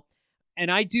playing well. And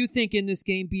I do think in this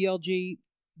game, BLG,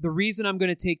 the reason I'm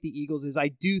going to take the Eagles is I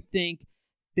do think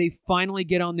they finally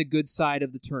get on the good side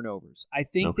of the turnovers. I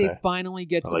think they finally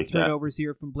get some turnovers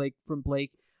here from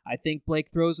Blake. I think Blake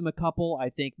throws him a couple. I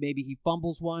think maybe he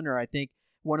fumbles one, or I think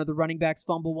one of the running backs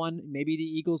fumble one. Maybe the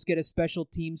Eagles get a special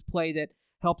teams play that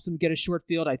helps them get a short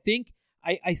field. I think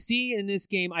I see in this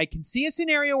game, I can see a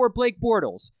scenario where Blake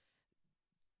Bortles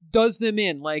does them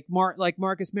in like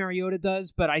Marcus Mariota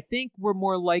does, but I think we're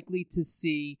more likely to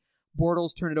see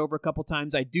Bortles turn it over a couple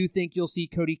times. I do think you'll see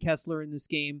Cody Kessler in this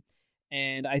game,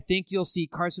 and I think you'll see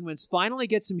Carson Wentz finally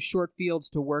get some short fields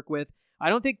to work with. I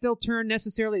don't think they'll turn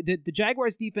necessarily. The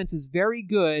Jaguars defense is very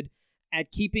good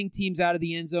at keeping teams out of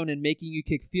the end zone and making you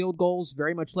kick field goals,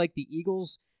 very much like the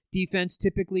Eagles defense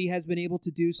typically has been able to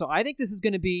do. So I think this is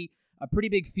going to be a pretty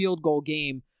big field goal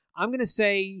game. I'm going to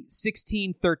say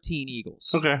 16-13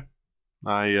 Eagles. Okay.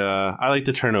 I like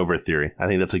the turnover theory. I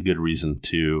think that's a good reason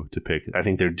to pick. I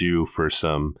think they're due for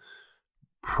some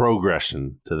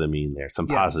progression to the mean there, some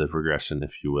positive regression,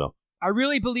 if you will. I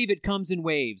really believe it comes in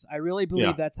waves. I really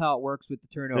believe that's how it works with the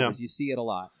turnovers. You see it a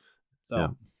lot.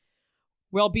 So,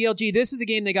 well, BLG, this is a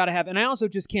game they got to have, and I also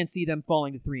just can't see them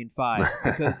falling to 3-5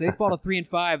 because they fall to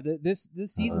 3-5. This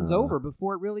season's over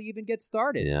before it really even gets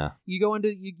started. Yeah, you go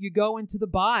into the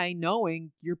bye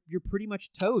knowing you're pretty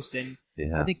much toast, and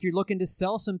I think you're looking to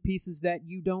sell some pieces that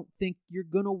you don't think you're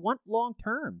gonna want long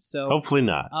term. So hopefully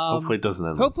not. Hopefully it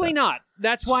doesn't. Hopefully not.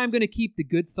 That's why I'm gonna keep the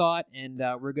good thought, and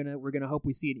we're gonna hope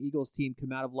we see an Eagles team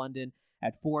come out of London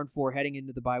at 4-4 heading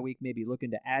into the bye week, maybe looking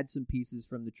to add some pieces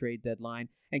from the trade deadline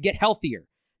and get healthier.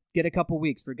 Get a couple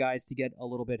weeks for guys to get a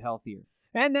little bit healthier.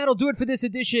 And that'll do it for this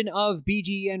edition of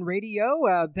BGN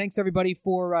Radio. Thanks, everybody,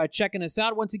 for checking us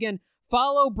out. Once again,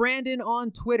 follow Brandon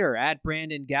on Twitter at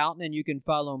Brandon Galton, and you can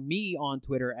follow me on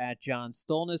Twitter at John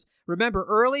Stolness. Remember,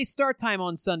 early start time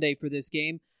on Sunday for this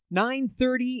game,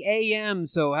 9:30 a.m.,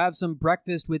 so have some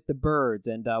breakfast with the birds.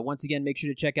 And once again, make sure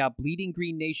to check out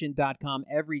bleedinggreennation.com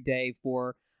every day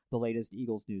for the latest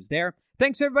Eagles news there.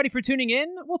 Thanks, everybody, for tuning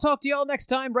in. We'll talk to y'all next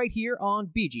time right here on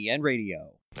BGN Radio.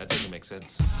 That doesn't make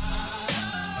sense.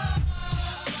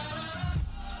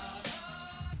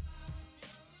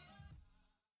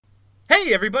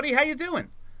 Hey, everybody, how you doing?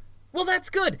 Well, that's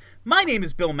good. My name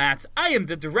is Bill Matz. I am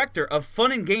the director of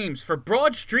Fun and Games for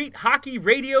Broad Street Hockey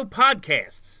Radio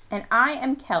Podcasts. And I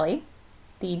am Kelly,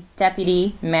 the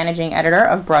deputy managing editor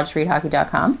of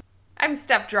BroadStreetHockey.com. I'm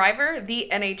Steph Driver, the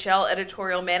NHL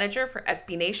editorial manager for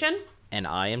SB Nation. And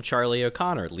I am Charlie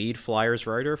O'Connor, lead Flyers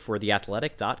writer for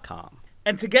TheAthletic.com.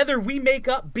 And together we make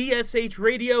up BSH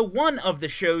Radio, one of the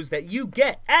shows that you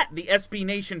get at the SB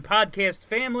Nation podcast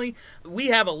family. We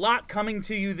have a lot coming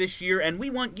to you this year, and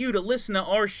we want you to listen to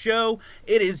our show.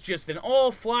 It is just an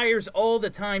all Flyers, all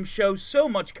the time show, so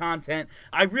much content.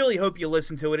 I really hope you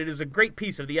listen to it. It is a great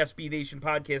piece of the SB Nation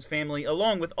podcast family,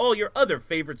 along with all your other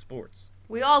favorite sports.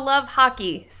 We all love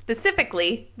hockey,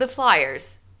 specifically the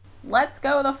Flyers. Let's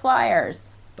go the Flyers.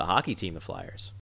 The hockey team of Flyers.